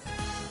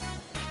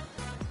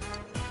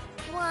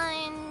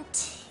 1,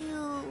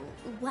 2...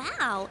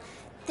 Wow,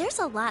 there's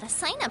a lot of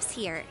signups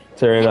here.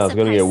 Tearing I'm out, it's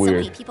gonna get surprised so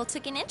weird. many people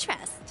took an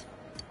interest.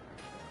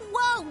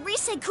 Whoa,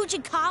 Rise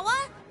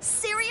Kujikawa?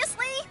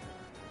 Seriously?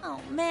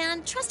 Oh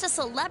man, trust a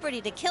celebrity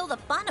to kill the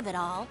fun of it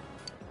all.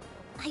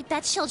 I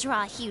bet she'll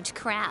draw a huge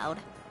crowd.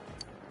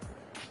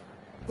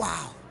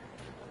 Wow.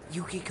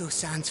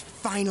 Yukiko-san's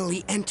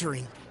finally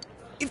entering.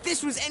 If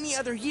this was any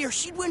other year,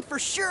 she'd win for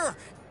sure.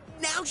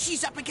 Now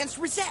she's up against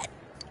Rosette.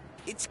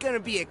 It's gonna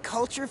be a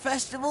culture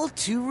festival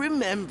to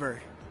remember.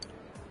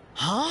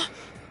 Huh?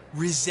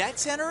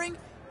 Rosette's entering?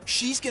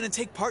 She's gonna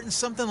take part in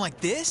something like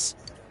this?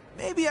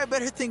 Maybe I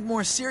better think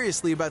more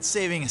seriously about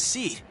saving a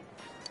seat.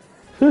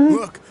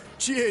 Look,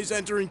 Chie's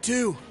entering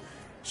too.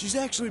 She's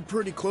actually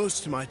pretty close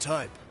to my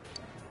type.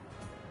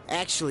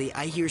 Actually,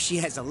 I hear she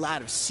has a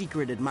lot of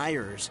secret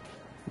admirers.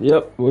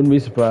 Yep, wouldn't be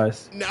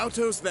surprised.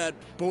 Naoto's that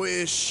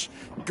boyish,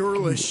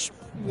 girlish,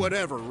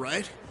 whatever,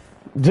 right?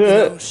 You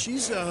know,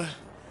 she's,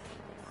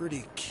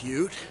 pretty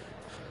cute.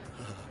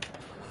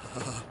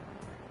 Oh.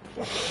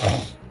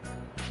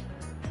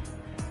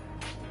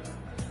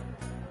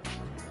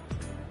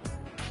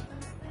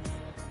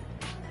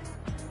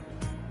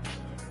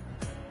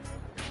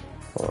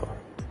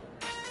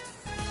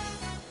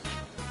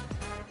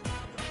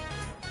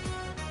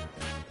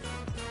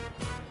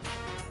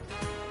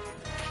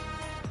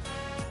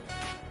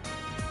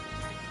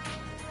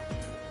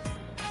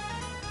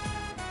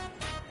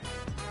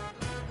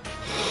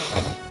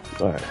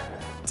 All right.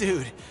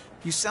 Dude,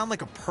 you sound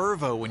like a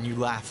pervo when you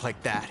laugh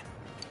like that.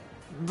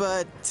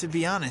 But to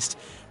be honest,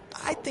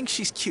 I think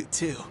she's cute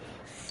too.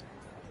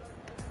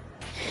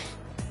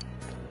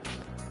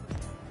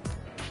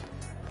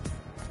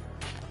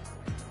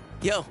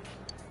 Yo,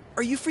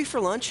 are you free for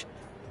lunch?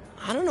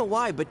 I don't know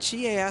why, but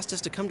Chie asked us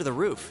to come to the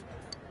roof.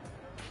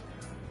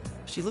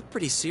 She looked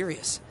pretty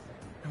serious.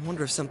 I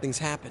wonder if something's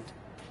happened.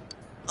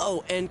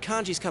 Oh, and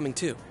Kanji's coming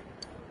too.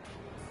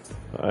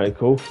 All right,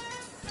 cool.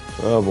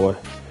 Oh boy.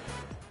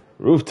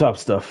 Rooftop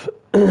stuff.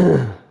 You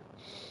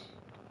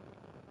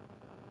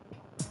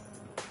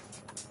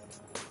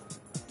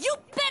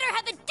better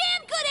have a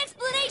damn good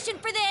explanation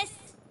for this!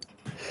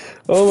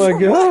 Oh my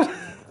god.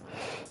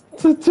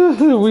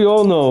 We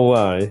all know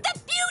why. The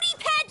beauty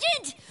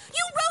pageant!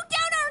 You wrote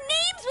down our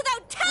names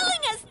without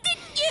telling us,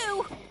 didn't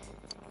you?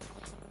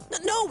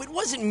 No, it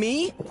wasn't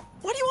me.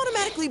 Why do you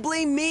automatically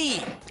blame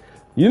me?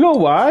 You know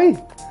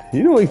why?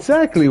 You know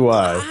exactly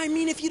why. I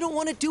mean, if you don't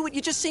want to do it,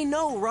 you just say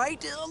no,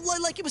 right?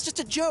 Like it was just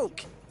a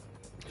joke.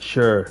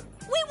 Sure.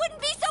 We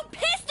wouldn't be so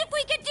pissed if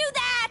we could do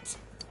that!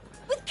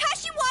 With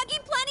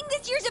Kashiwagi planning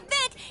this year's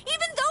event,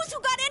 even those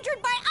who got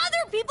entered by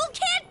other people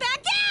can't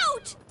back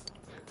out!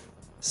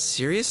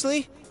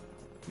 Seriously?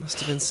 Must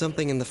have been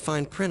something in the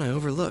fine print I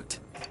overlooked.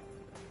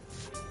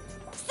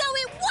 So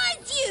it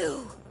was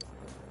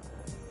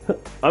you!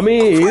 I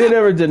mean, he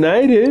never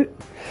denied it.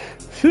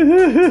 Hey,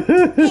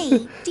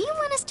 do you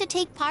want us to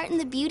take part in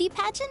the beauty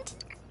pageant?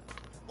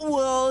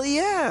 Well,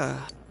 yeah.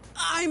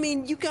 I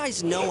mean, you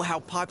guys know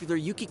how popular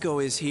Yukiko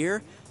is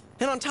here.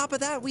 And on top of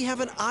that, we have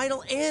an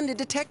idol and a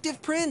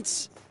detective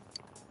prince.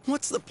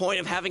 What's the point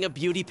of having a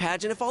beauty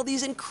pageant if all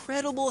these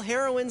incredible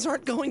heroines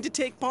aren't going to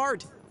take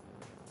part?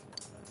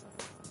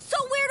 So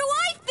where do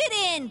I fit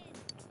in?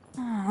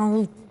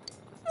 Oh.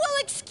 Well,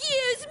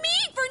 excuse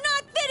me for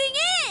not fitting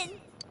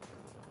in!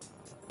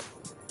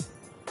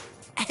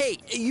 Hey,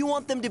 you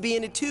want them to be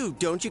in it too,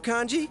 don't you,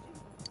 Kanji?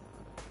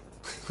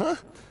 Huh?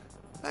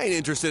 I ain't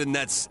interested in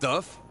that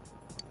stuff.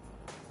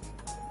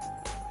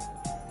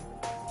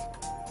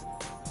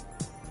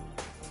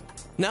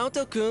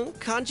 Naoto-kun,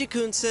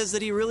 Kanji-kun says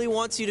that he really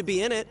wants you to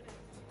be in it.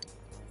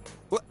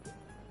 What?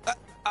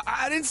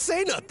 I didn't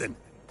say nothing.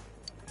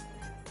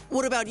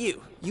 What about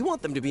you? You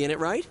want them to be in it,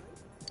 right?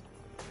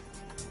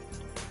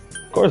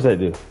 Of course I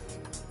do.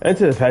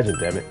 Enter the pageant,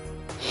 damn it.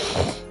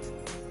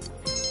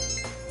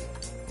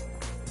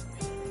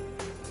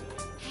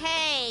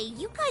 Hey,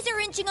 you guys are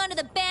inching onto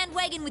the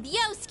bandwagon with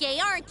Yosuke,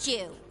 aren't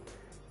you?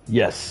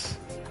 Yes.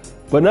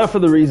 But not for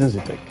the reasons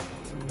you think.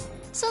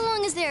 So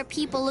long as there are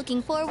people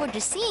looking forward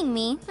to seeing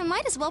me, I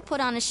might as well put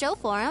on a show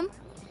for them.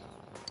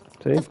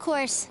 See? Of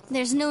course,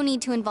 there's no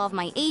need to involve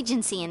my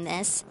agency in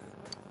this.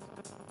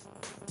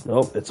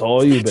 Nope, it's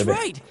all you, That's baby.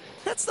 right.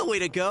 That's the way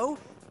to go.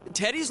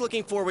 Teddy's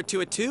looking forward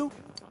to it too.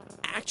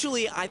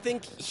 Actually, I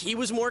think he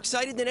was more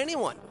excited than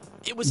anyone.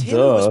 It was him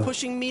who was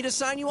pushing me to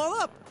sign you all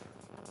up.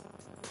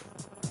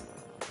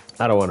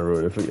 I don't want to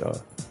ruin it for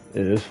y'all.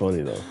 It is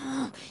funny though.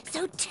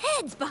 So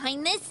Ted's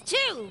behind this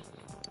too!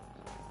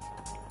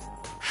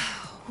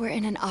 We're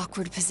in an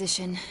awkward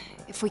position.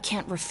 If we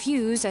can't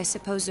refuse, I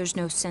suppose there's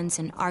no sense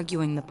in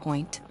arguing the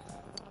point.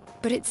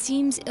 But it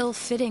seems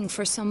ill-fitting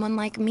for someone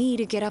like me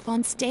to get up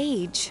on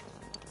stage.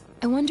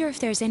 I wonder if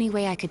there's any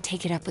way I could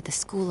take it up with the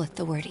school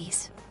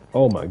authorities.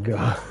 Oh my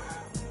god.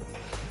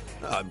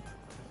 I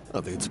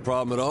don't think it's a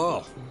problem at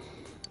all.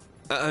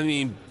 I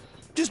mean,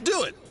 just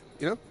do it.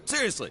 You know,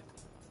 seriously.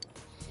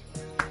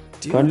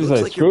 Dude, Kanji's looks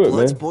like, like screw your it,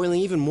 blood's man. boiling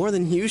even more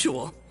than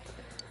usual.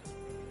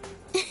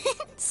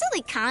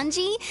 Silly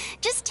Kanji.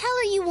 Just tell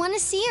her you want to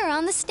see her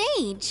on the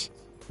stage.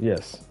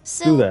 Yes. Do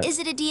So, that. is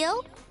it a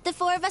deal? The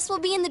four of us will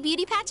be in the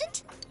beauty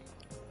pageant?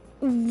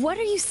 What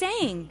are you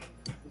saying?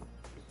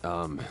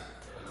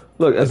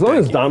 Look, as long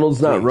as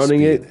Donald's not Please running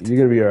speed it, you're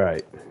gonna be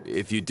alright.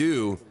 If you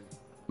do,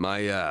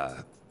 my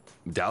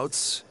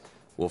doubts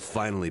will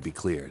finally be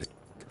cleared.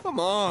 Come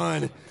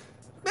on,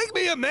 make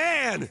me a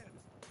man.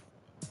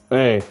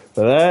 Hey,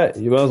 for that,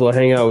 you might as well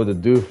hang out with the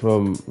dude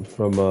from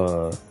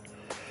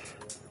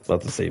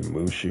about to say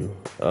Mushu.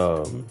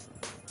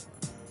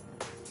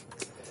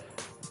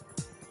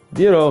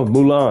 You know,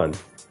 Mulan.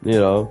 You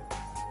know,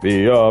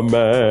 be a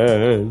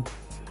man.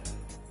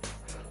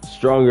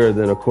 Stronger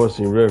than a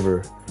coursing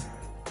river,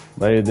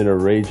 mightier than a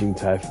raging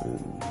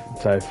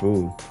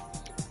typhoon.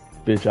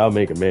 Bitch, I'll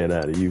make a man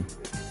out of you.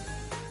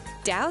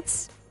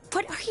 Doubts?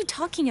 What are you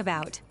talking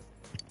about?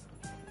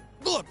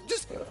 Look,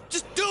 just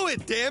do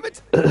it, damn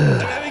it!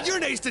 I mean, you're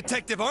an ace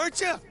detective, aren't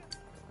you?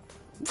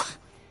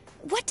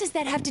 What does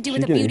that have to do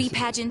with a She can beauty answer.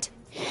 pageant?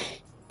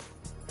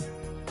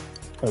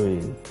 I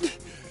mean,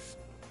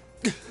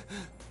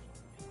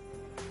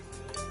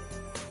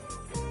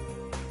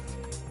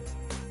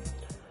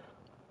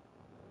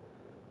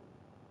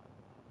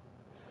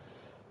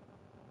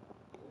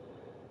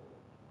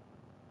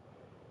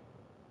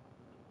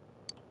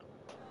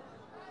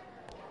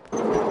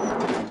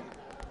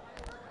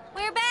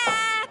 We're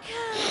back!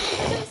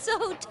 I'm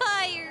so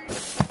tired.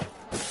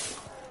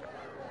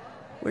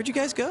 Where'd you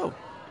guys go?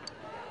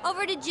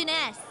 Over to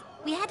Janess.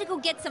 We had to go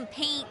get some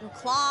paint and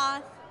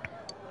cloth.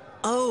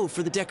 Oh,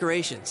 for the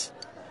decorations.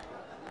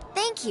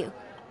 Thank you.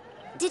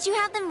 Did you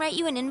have them write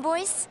you an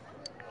invoice?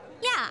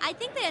 Yeah, I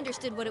think they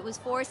understood what it was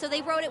for, so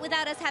they wrote it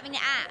without us having to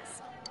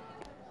ask.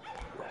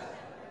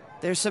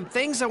 There's some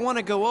things I want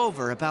to go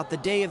over about the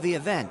day of the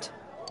event.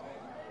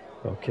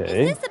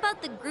 okay. Is this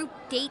about the group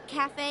date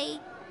cafe?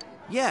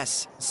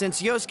 Yes,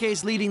 since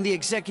Yosuke's leading the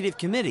executive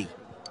committee.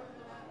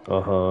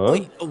 Uh-huh.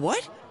 Wait,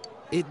 what?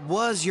 It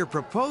was your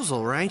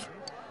proposal, right?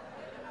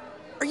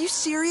 Are you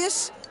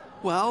serious?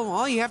 Well,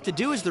 all you have to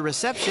do is the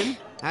reception.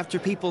 After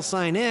people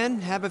sign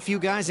in, have a few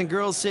guys and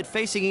girls sit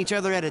facing each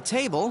other at a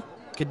table,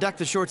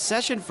 conduct a short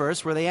session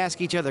first where they ask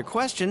each other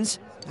questions.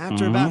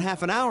 After about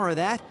half an hour of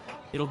that,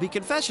 it'll be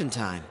confession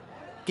time.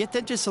 Get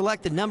them to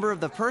select the number of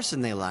the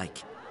person they like.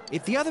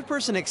 If the other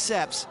person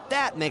accepts,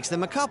 that makes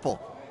them a couple.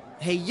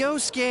 Hey,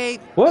 Yosuke,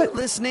 What? you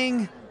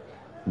listening?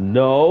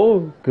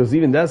 No, because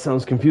even that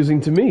sounds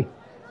confusing to me.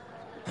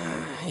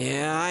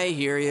 Yeah, I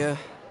hear you.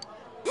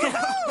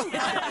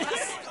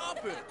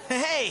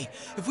 Hey,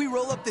 if we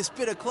roll up this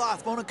bit of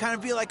cloth, won't it kind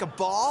of be like a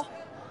ball?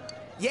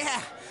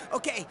 Yeah,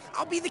 okay,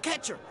 I'll be the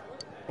catcher.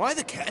 Why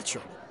the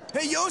catcher?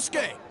 Hey,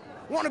 Yosuke!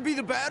 Want to be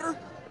the batter?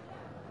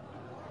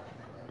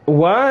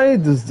 Why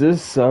does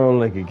this sound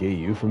like a gay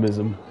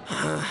euphemism?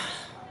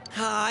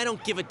 I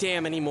don't give a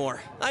damn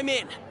anymore. I'm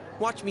in.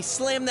 Watch me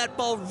slam that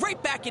ball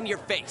right back into your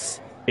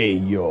face. Hey,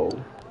 yo.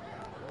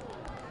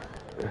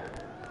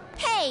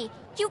 Hey,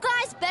 you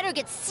guys better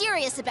get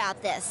serious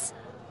about this.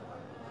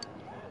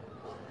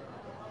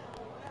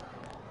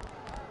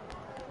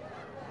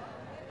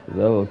 That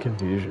little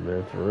confusion,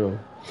 man, for real.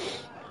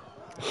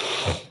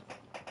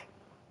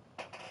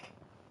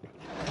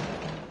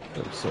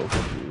 I'm so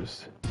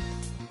confused.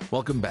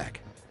 Welcome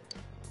back.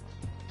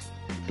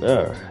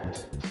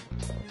 Alright.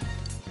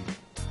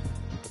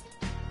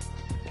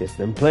 Get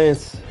them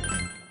plants.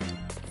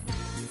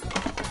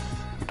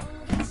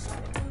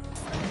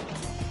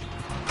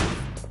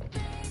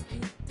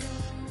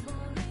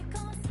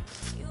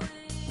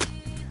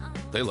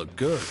 They look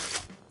good.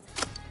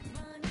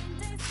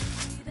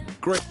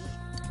 Great.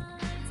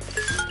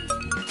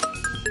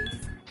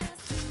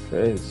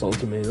 Okay, salt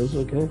tomatoes,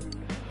 okay.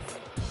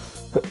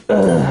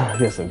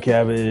 Get some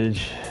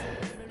cabbage.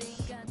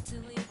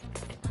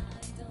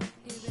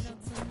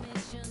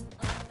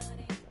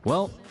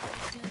 Well,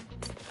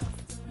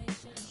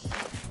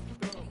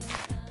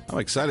 I'm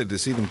excited to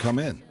see them come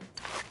in.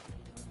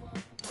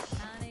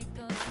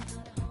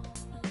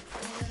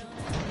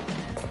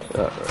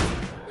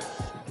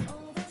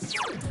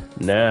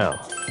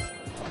 Now,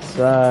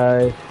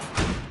 side.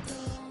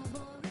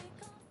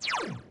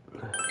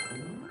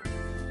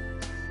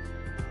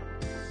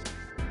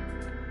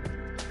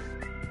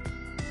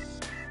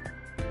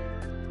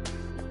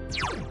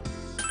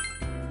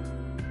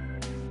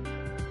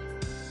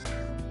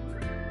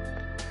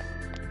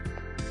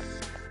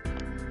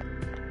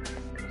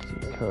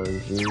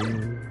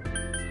 Kanji.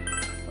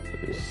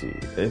 Let me see.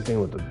 Anything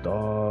with the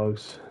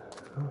dogs?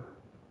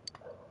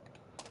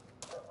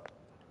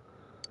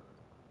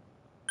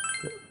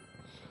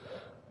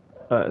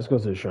 Alright, let's go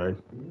to the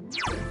shrine.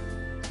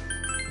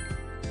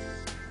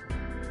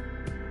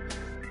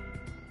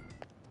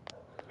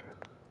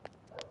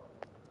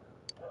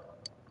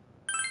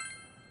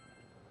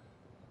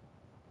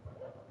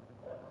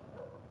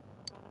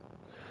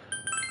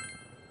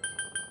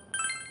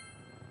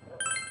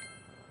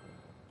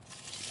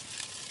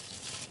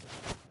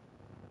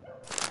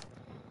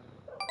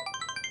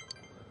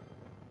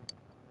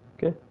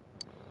 Okay.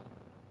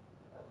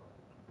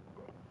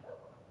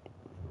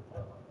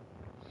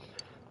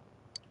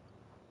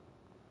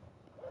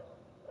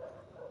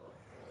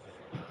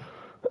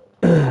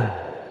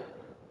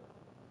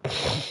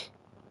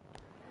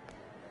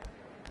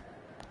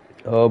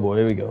 Oh boy,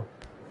 here we go.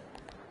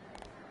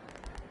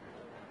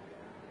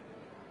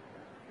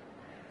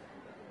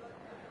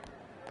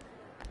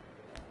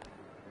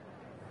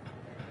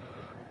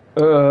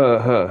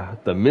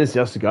 The Miss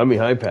Yasugami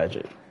High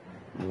pageant.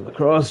 The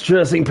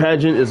cross-dressing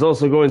pageant is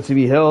also going to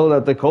be held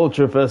at the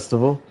Culture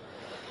Festival.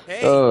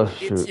 Hey, Oh,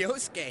 it's shoot.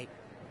 Yosuke.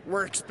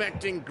 We're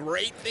expecting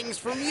great things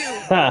from you.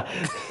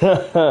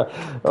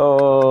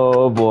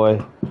 Oh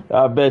boy.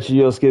 I bet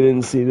you Yosuke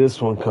didn't see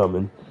this one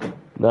coming.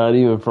 Not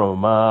even from a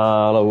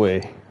mile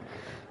away.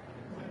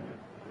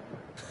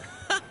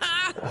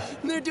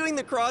 They're doing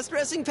the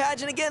cross-dressing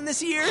pageant again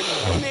this year?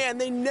 Man,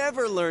 they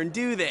never learn,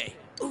 do they?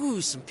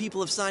 Ooh, some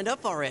people have signed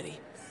up already.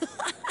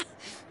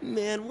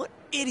 Man, what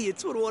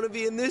idiots would want to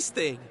be in this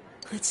thing?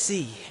 Let's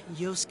see,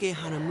 Yosuke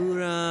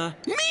Hanamura...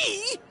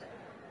 Me?!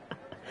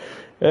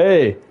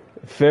 Hey,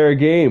 fair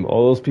game.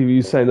 All those people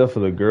you signed up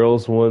for the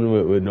girls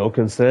one with no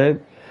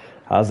consent.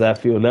 How's that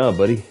feel now,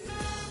 buddy?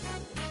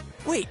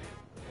 Wait,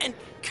 and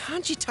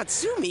Kanji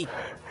Tatsumi?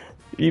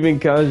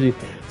 Even Kanji.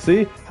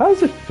 See, how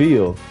does it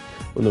feel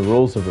when the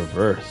roles are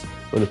reversed?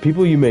 When the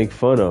people you make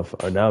fun of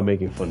are now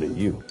making fun of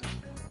you?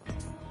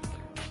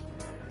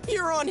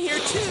 You're on here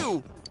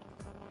too!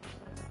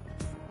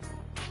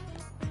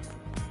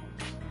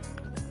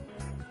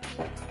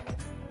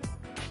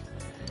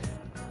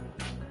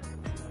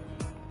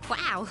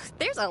 Wow,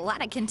 there's a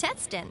lot of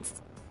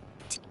contestants.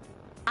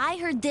 I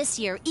heard this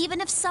year, even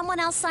if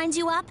someone else signs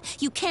you up,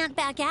 you can't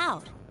back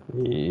out.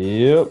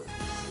 Yep.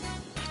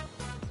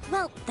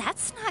 Well,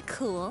 that's not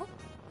cool.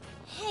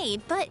 Hey,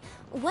 but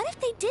what if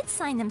they did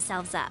sign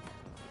themselves up?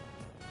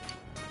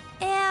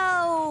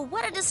 Ew,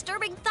 what a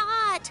disturbing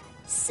thought.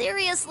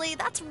 Seriously,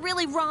 that's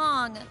really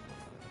wrong.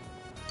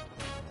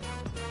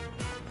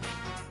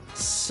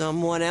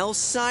 Someone else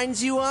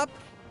signs you up?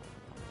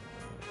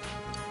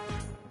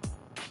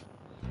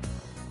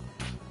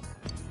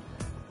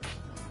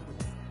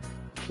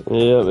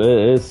 Yeah,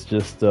 it's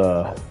just,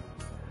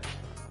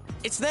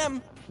 It's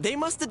them. They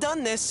must have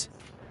done this.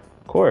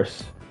 Of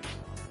course.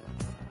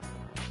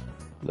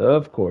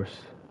 Of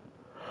course.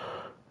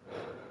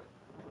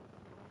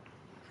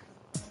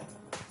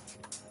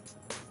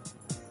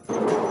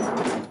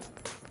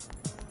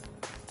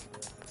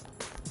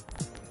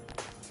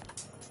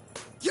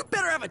 You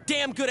better have a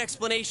damn good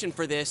explanation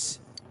for this.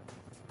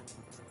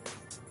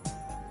 For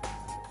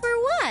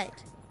what?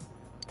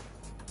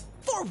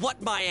 For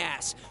what, my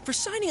ass? For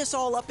signing us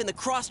all up in the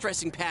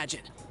cross-dressing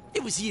pageant.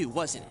 It was you,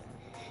 wasn't it?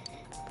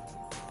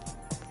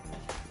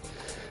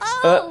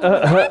 Oh,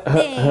 that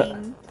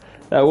thing.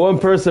 That one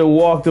person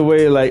walked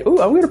away like,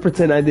 ooh, I'm gonna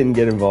pretend I didn't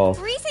get involved.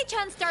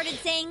 Rise-chan started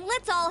saying,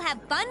 let's all have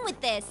fun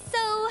with this, so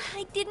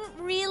I didn't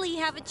really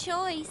have a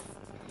choice.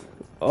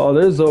 Oh,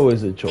 there's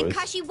always a And choice.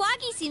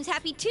 Kashiwagi seems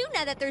happy too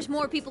now that there's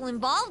more people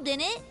involved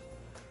in it.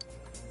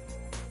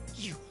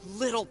 You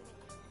little...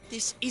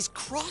 This is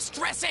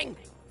cross-dressing!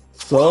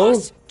 So,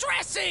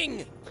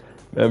 Cross-dressing!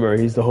 remember,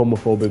 he's the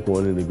homophobic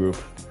one in the group.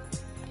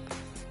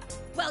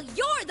 Well,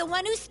 you're the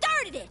one who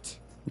started it.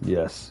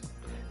 Yes.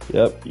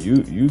 Yep,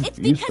 you It's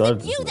because started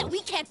of you this that mess.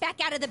 we can't back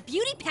out of the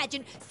beauty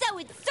pageant, so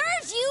it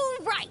serves you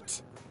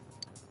right.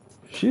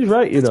 She's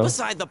right, you That's know.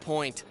 beside the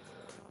point.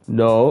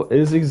 No, it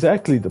is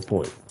exactly the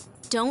point.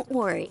 Don't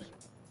worry.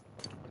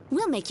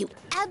 We'll make you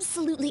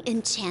absolutely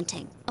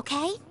enchanting,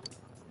 okay?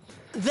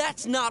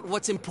 That's not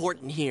what's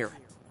important here.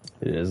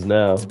 It is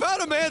now. It's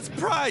about a man's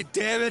pride,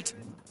 damn it!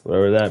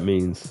 Whatever that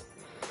means.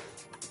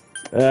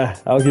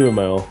 I'll give it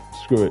my all.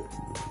 Screw it.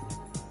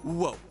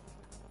 Whoa.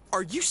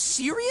 Are you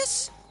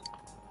serious?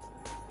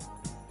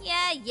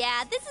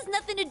 Yeah, this has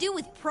nothing to do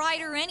with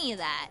pride or any of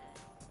that.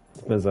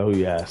 Depends on who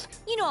you ask.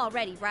 You know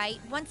already, right?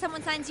 Once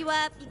someone signs you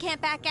up, you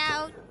can't back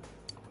out.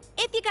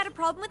 If you got a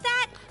problem with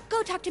that,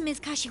 go talk to Ms.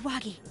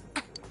 Kashiwagi.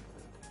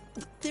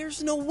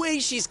 There's no way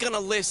she's gonna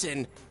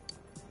listen.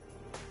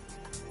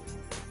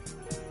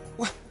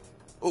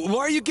 Why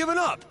are you giving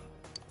up?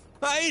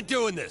 I ain't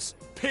doing this.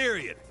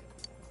 Period.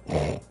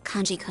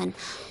 Kanji-kun,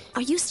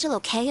 are you still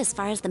okay as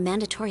far as the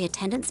mandatory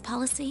attendance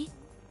policy?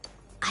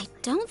 I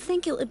don't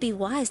think it would be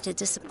wise to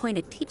disappoint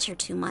a teacher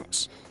too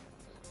much.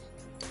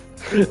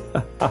 These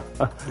are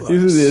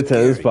the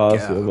attendance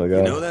policy. Cow. Oh my god.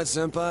 You know that,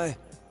 senpai?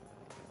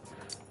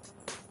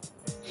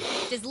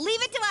 Just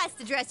leave it to us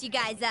to dress you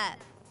guys up.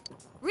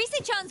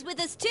 Rise-chan's with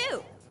us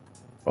too.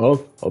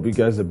 Oh, hope you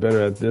guys are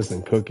better at this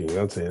than cooking.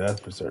 I'll tell you that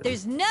for certain.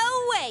 There's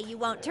no way you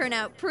won't turn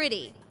out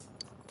pretty.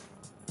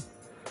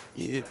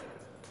 You're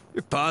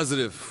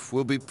positive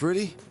we'll be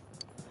pretty?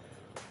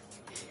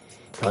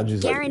 Kanji's like,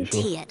 you sure?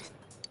 Guarantee it.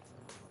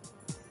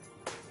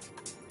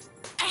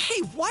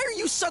 Hey, why are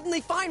you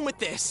suddenly fine with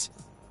this?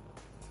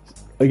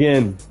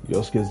 Again,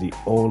 Yosuke's the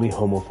only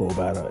homophobe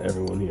out of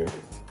everyone here.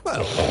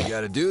 Well, if you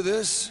gotta do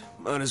this,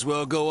 might as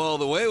well go all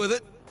the way with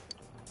it.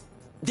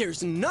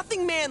 There's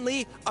nothing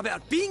manly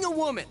about being a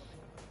woman.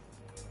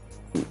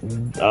 I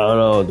don't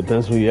know.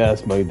 Depends who you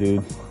ask, my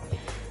dude.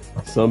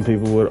 Some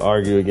people would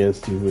argue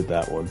against you with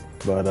that one.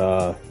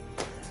 But,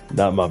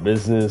 not my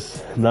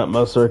business, not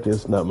my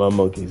circus, not my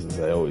monkeys, as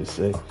I always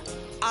say.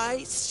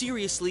 I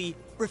seriously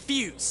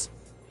refuse.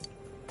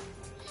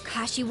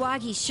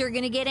 Kashiwagi's sure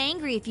gonna get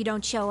angry if you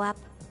don't show up.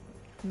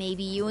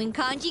 Maybe you and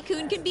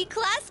Kanji-kun can be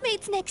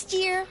classmates next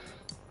year.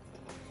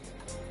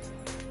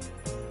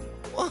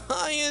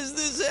 Why is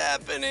this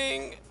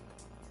happening?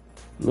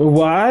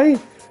 Why?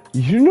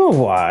 You know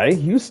why.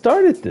 You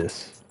started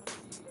this.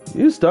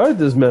 You started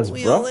this mess,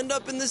 We bro. all end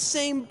up in the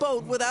same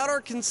boat without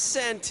our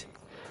consent.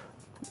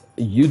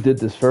 You did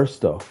this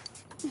first, though.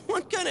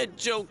 What kind of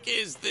joke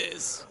is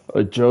this?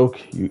 A joke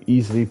you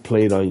easily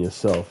played on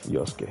yourself,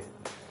 Yosuke.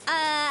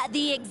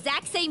 The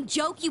exact same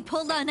joke you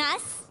pulled on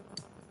us?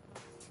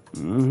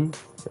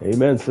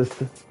 Amen,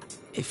 sister.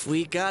 If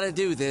we gotta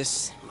do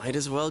this, might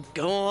as well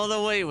go all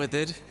the way with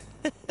it.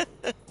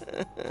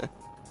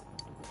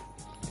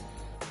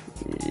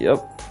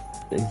 Yep.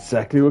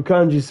 Exactly what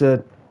Kanji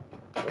said.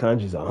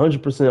 Kanji's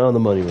 100% on the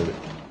money with it.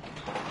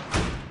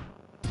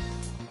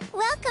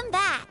 Welcome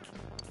back.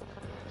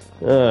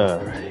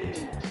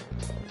 Alright.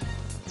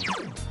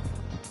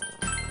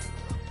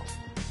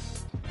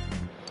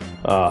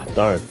 Ah,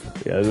 darn.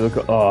 Yeah, look.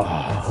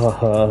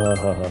 Oh.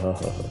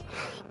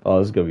 Oh,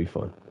 this is gonna be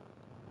fun.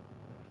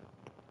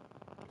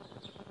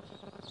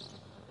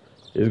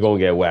 It's gonna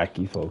get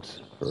wacky,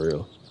 folks. For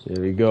real.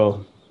 Here we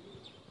go.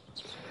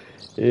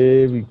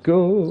 Here we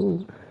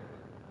go.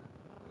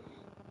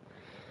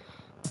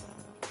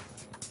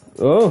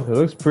 Oh, it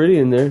looks pretty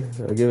in there.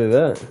 I'll give it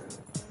that.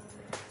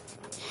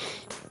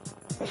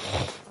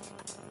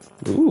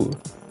 Ooh.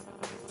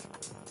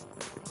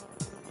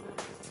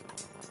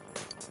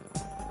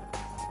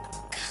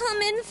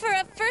 Come in for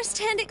a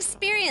first-hand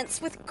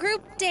experience with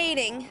group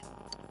dating.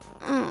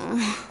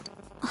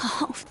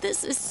 Oh,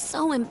 this is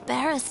so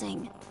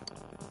embarrassing.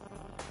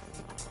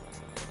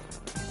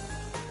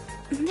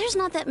 There's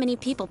not that many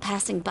people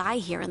passing by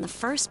here in the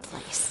first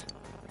place.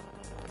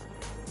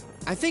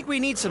 I think we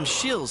need some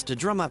shills to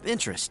drum up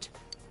interest.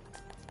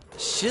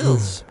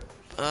 Shills?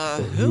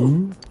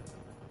 Who?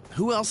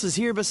 who else is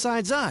here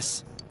besides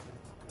us?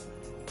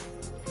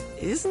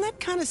 Isn't that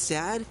kind of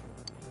sad?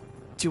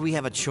 Do we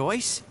have a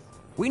choice?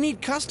 We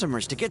need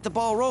customers to get the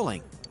ball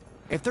rolling.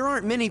 If there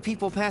aren't many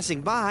people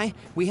passing by,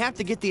 we have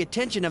to get the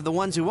attention of the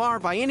ones who are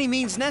by any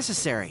means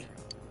necessary.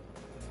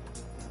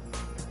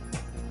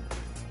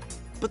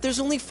 But there's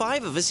only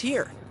 5 of us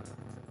here.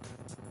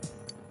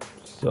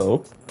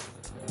 So?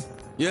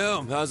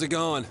 Yo, how's it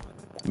going?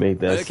 Make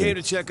that I came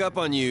to sense. check up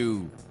on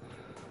you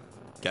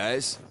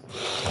guys.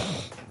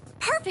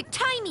 Perfect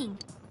timing!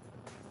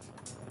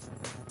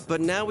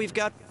 But now we've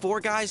got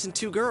 4 guys and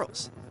 2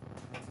 girls.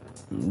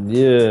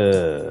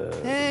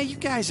 Yeah. You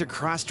guys are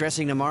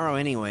cross-dressing tomorrow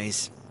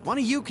anyways. One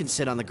of you can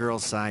sit on the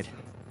girls' side.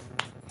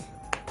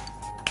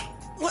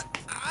 What?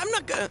 I'm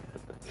not gonna...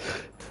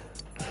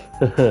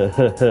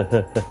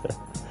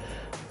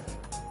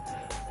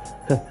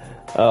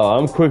 Oh,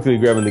 I'm quickly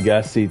grabbing the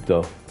gas seat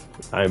though.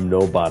 I'm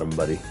no bottom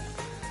buddy.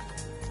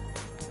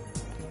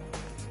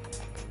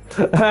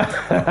 There you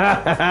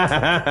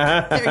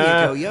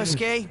go,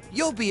 Yosuke.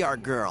 You'll be our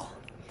girl.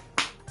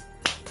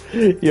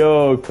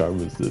 Yo,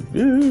 Carmen's a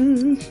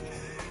bitch.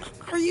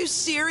 Are you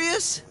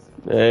serious?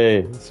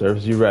 Hey,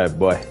 serves you right,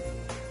 boy.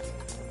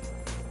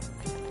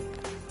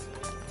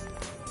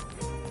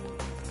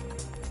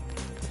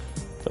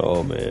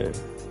 Oh, man.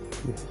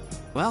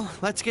 Well,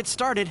 let's get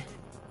started.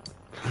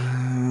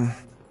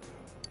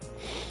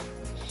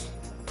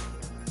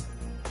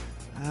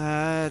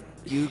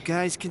 You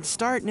guys can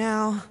start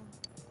now.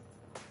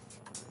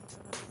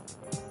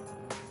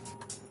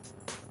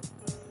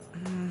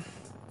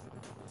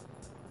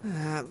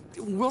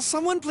 Will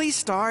someone please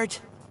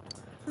start?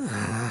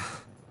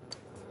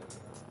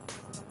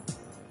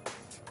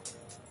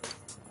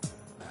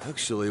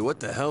 Actually, what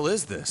the hell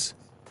is this?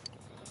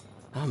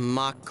 A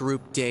mock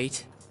group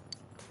date?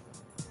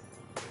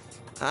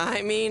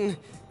 I mean,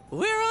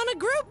 we're on a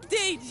group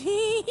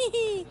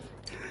date!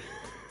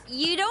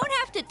 You don't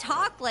have to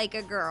talk like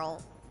a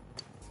girl.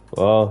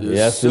 Well,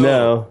 yes and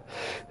no.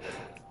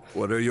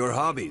 What are your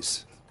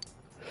hobbies?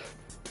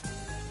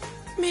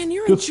 Man,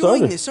 you're Get enjoying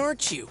started. this,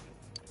 aren't you?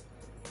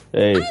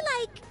 Hey, I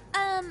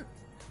like,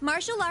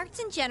 martial arts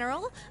in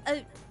general.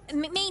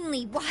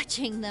 Mainly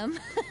watching them.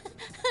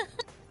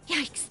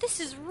 Yikes, this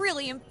is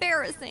really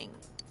embarrassing.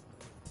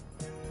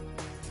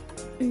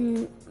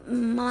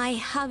 My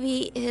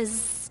hobby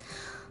is,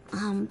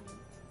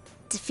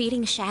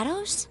 defeating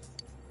shadows?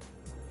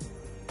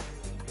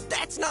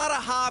 That's not a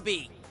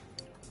hobby!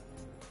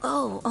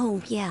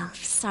 Oh, yeah,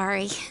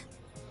 sorry.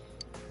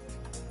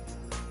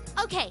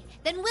 Okay,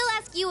 then we'll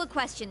ask you a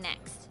question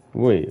next.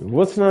 wait,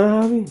 what's not a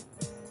hobby?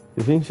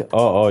 You think so?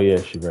 Oh,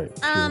 yeah, she's right.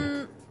 She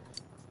right.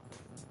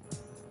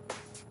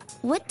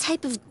 What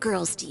type of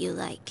girls do you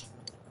like?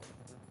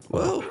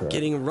 Whoa, crap.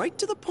 getting right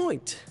to the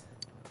point.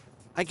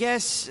 I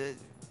guess,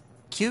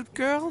 cute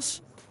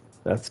girls?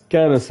 That's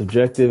kind of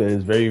subjective and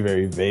it's very,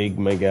 very vague,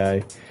 my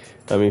guy.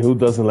 I mean, who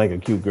doesn't like a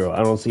cute girl?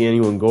 I don't see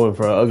anyone going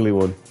for an ugly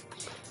one.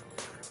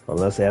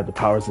 Unless they have the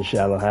powers of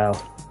Shallow Hal.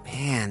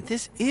 Man,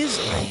 this is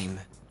lame.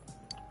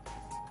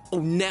 Oh,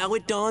 now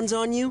it dawns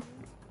on you?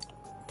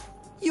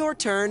 Your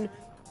turn.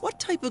 What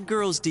type of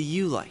girls do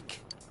you like?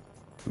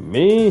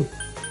 Me?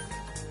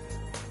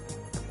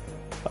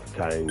 A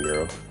kind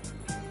girl.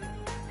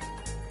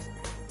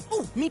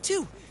 Oh, me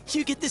too.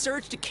 You get this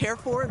urge to care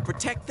for and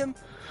protect them?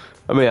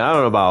 I mean, I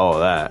don't know about all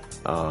that.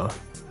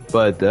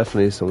 But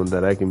definitely someone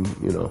that I can,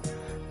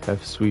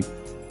 have sweet,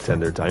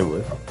 tender time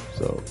with.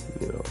 So,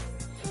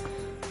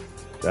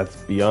 that's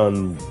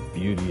beyond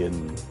beauty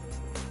and,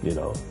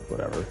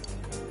 whatever.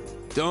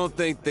 Don't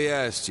think they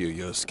asked you,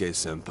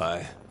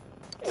 Yosuke-senpai.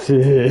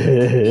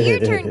 Your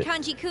turn,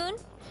 Kanji-kun.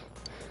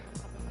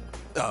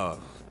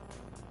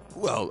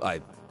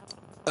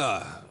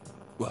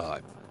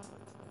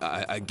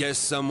 I guess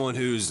someone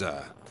who's,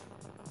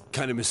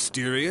 kind of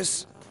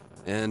mysterious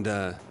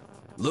and,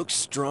 looks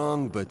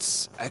strong,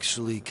 but's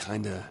actually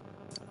kinda...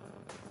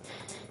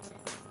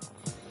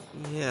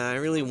 Yeah, I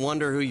really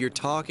wonder who you're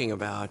talking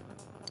about.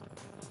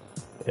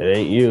 It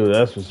ain't you,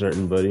 that's for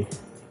certain, buddy.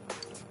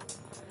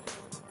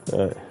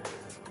 Alright.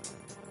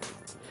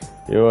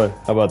 You know what?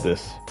 How about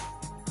this?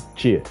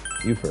 Chia,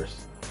 you first.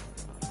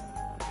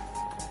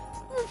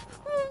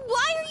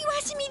 Why are you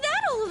asking me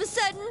that all of a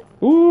sudden?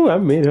 Ooh, I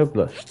made her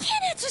blush. I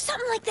can't answer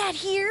something like that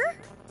here.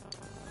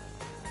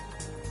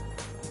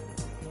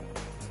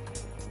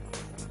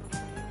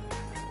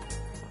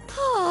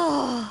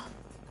 Oh.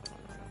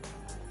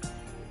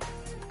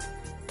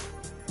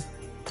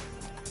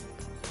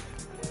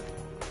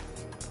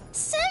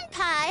 Senpai,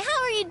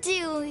 how are you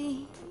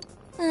doing?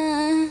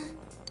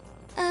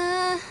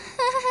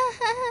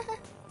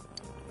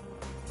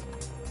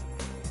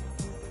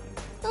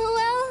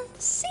 Well,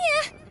 see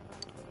ya.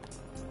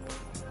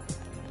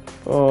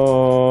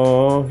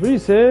 Oh,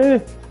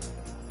 Reese.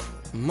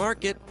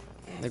 Mark it.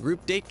 The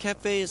group date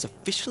cafe is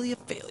officially a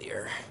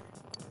failure.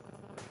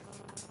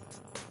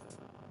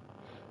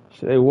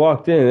 They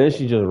walked in and then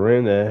she just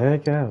ran the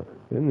heck out.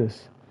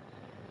 Goodness.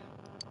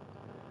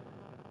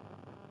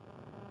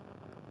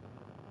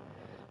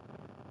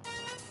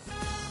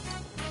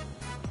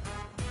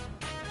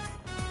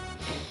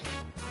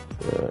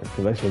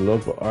 Collection of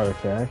local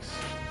artifacts.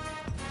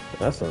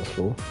 That sounds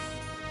cool.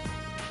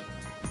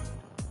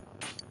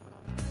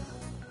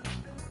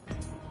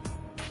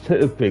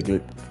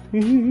 Piglet.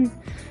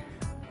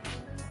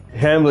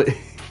 Hamlet.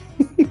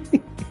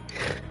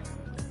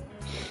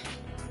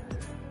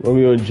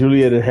 Romeo and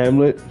Juliet and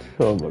Hamlet.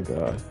 Oh my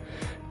god.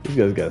 These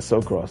guys got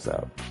so crossed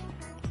out.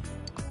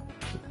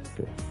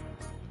 Okay.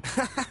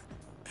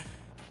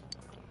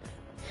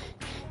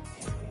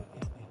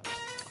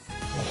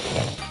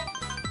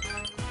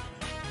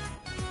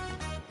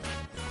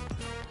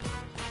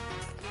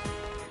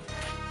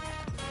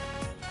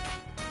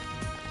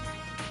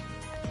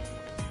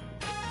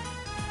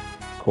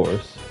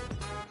 Course.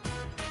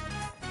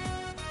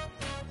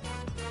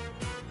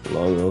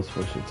 Long nose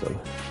fortune teller.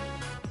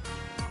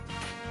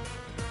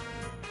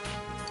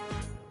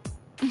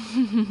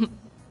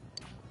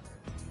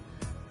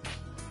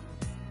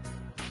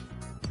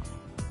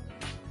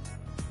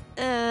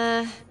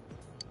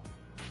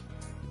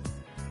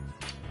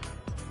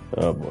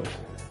 Oh boy.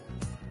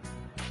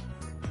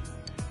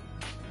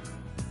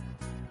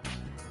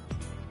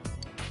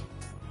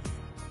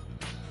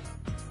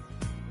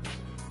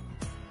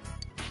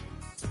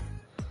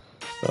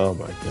 Oh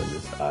my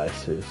goodness,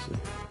 seriously.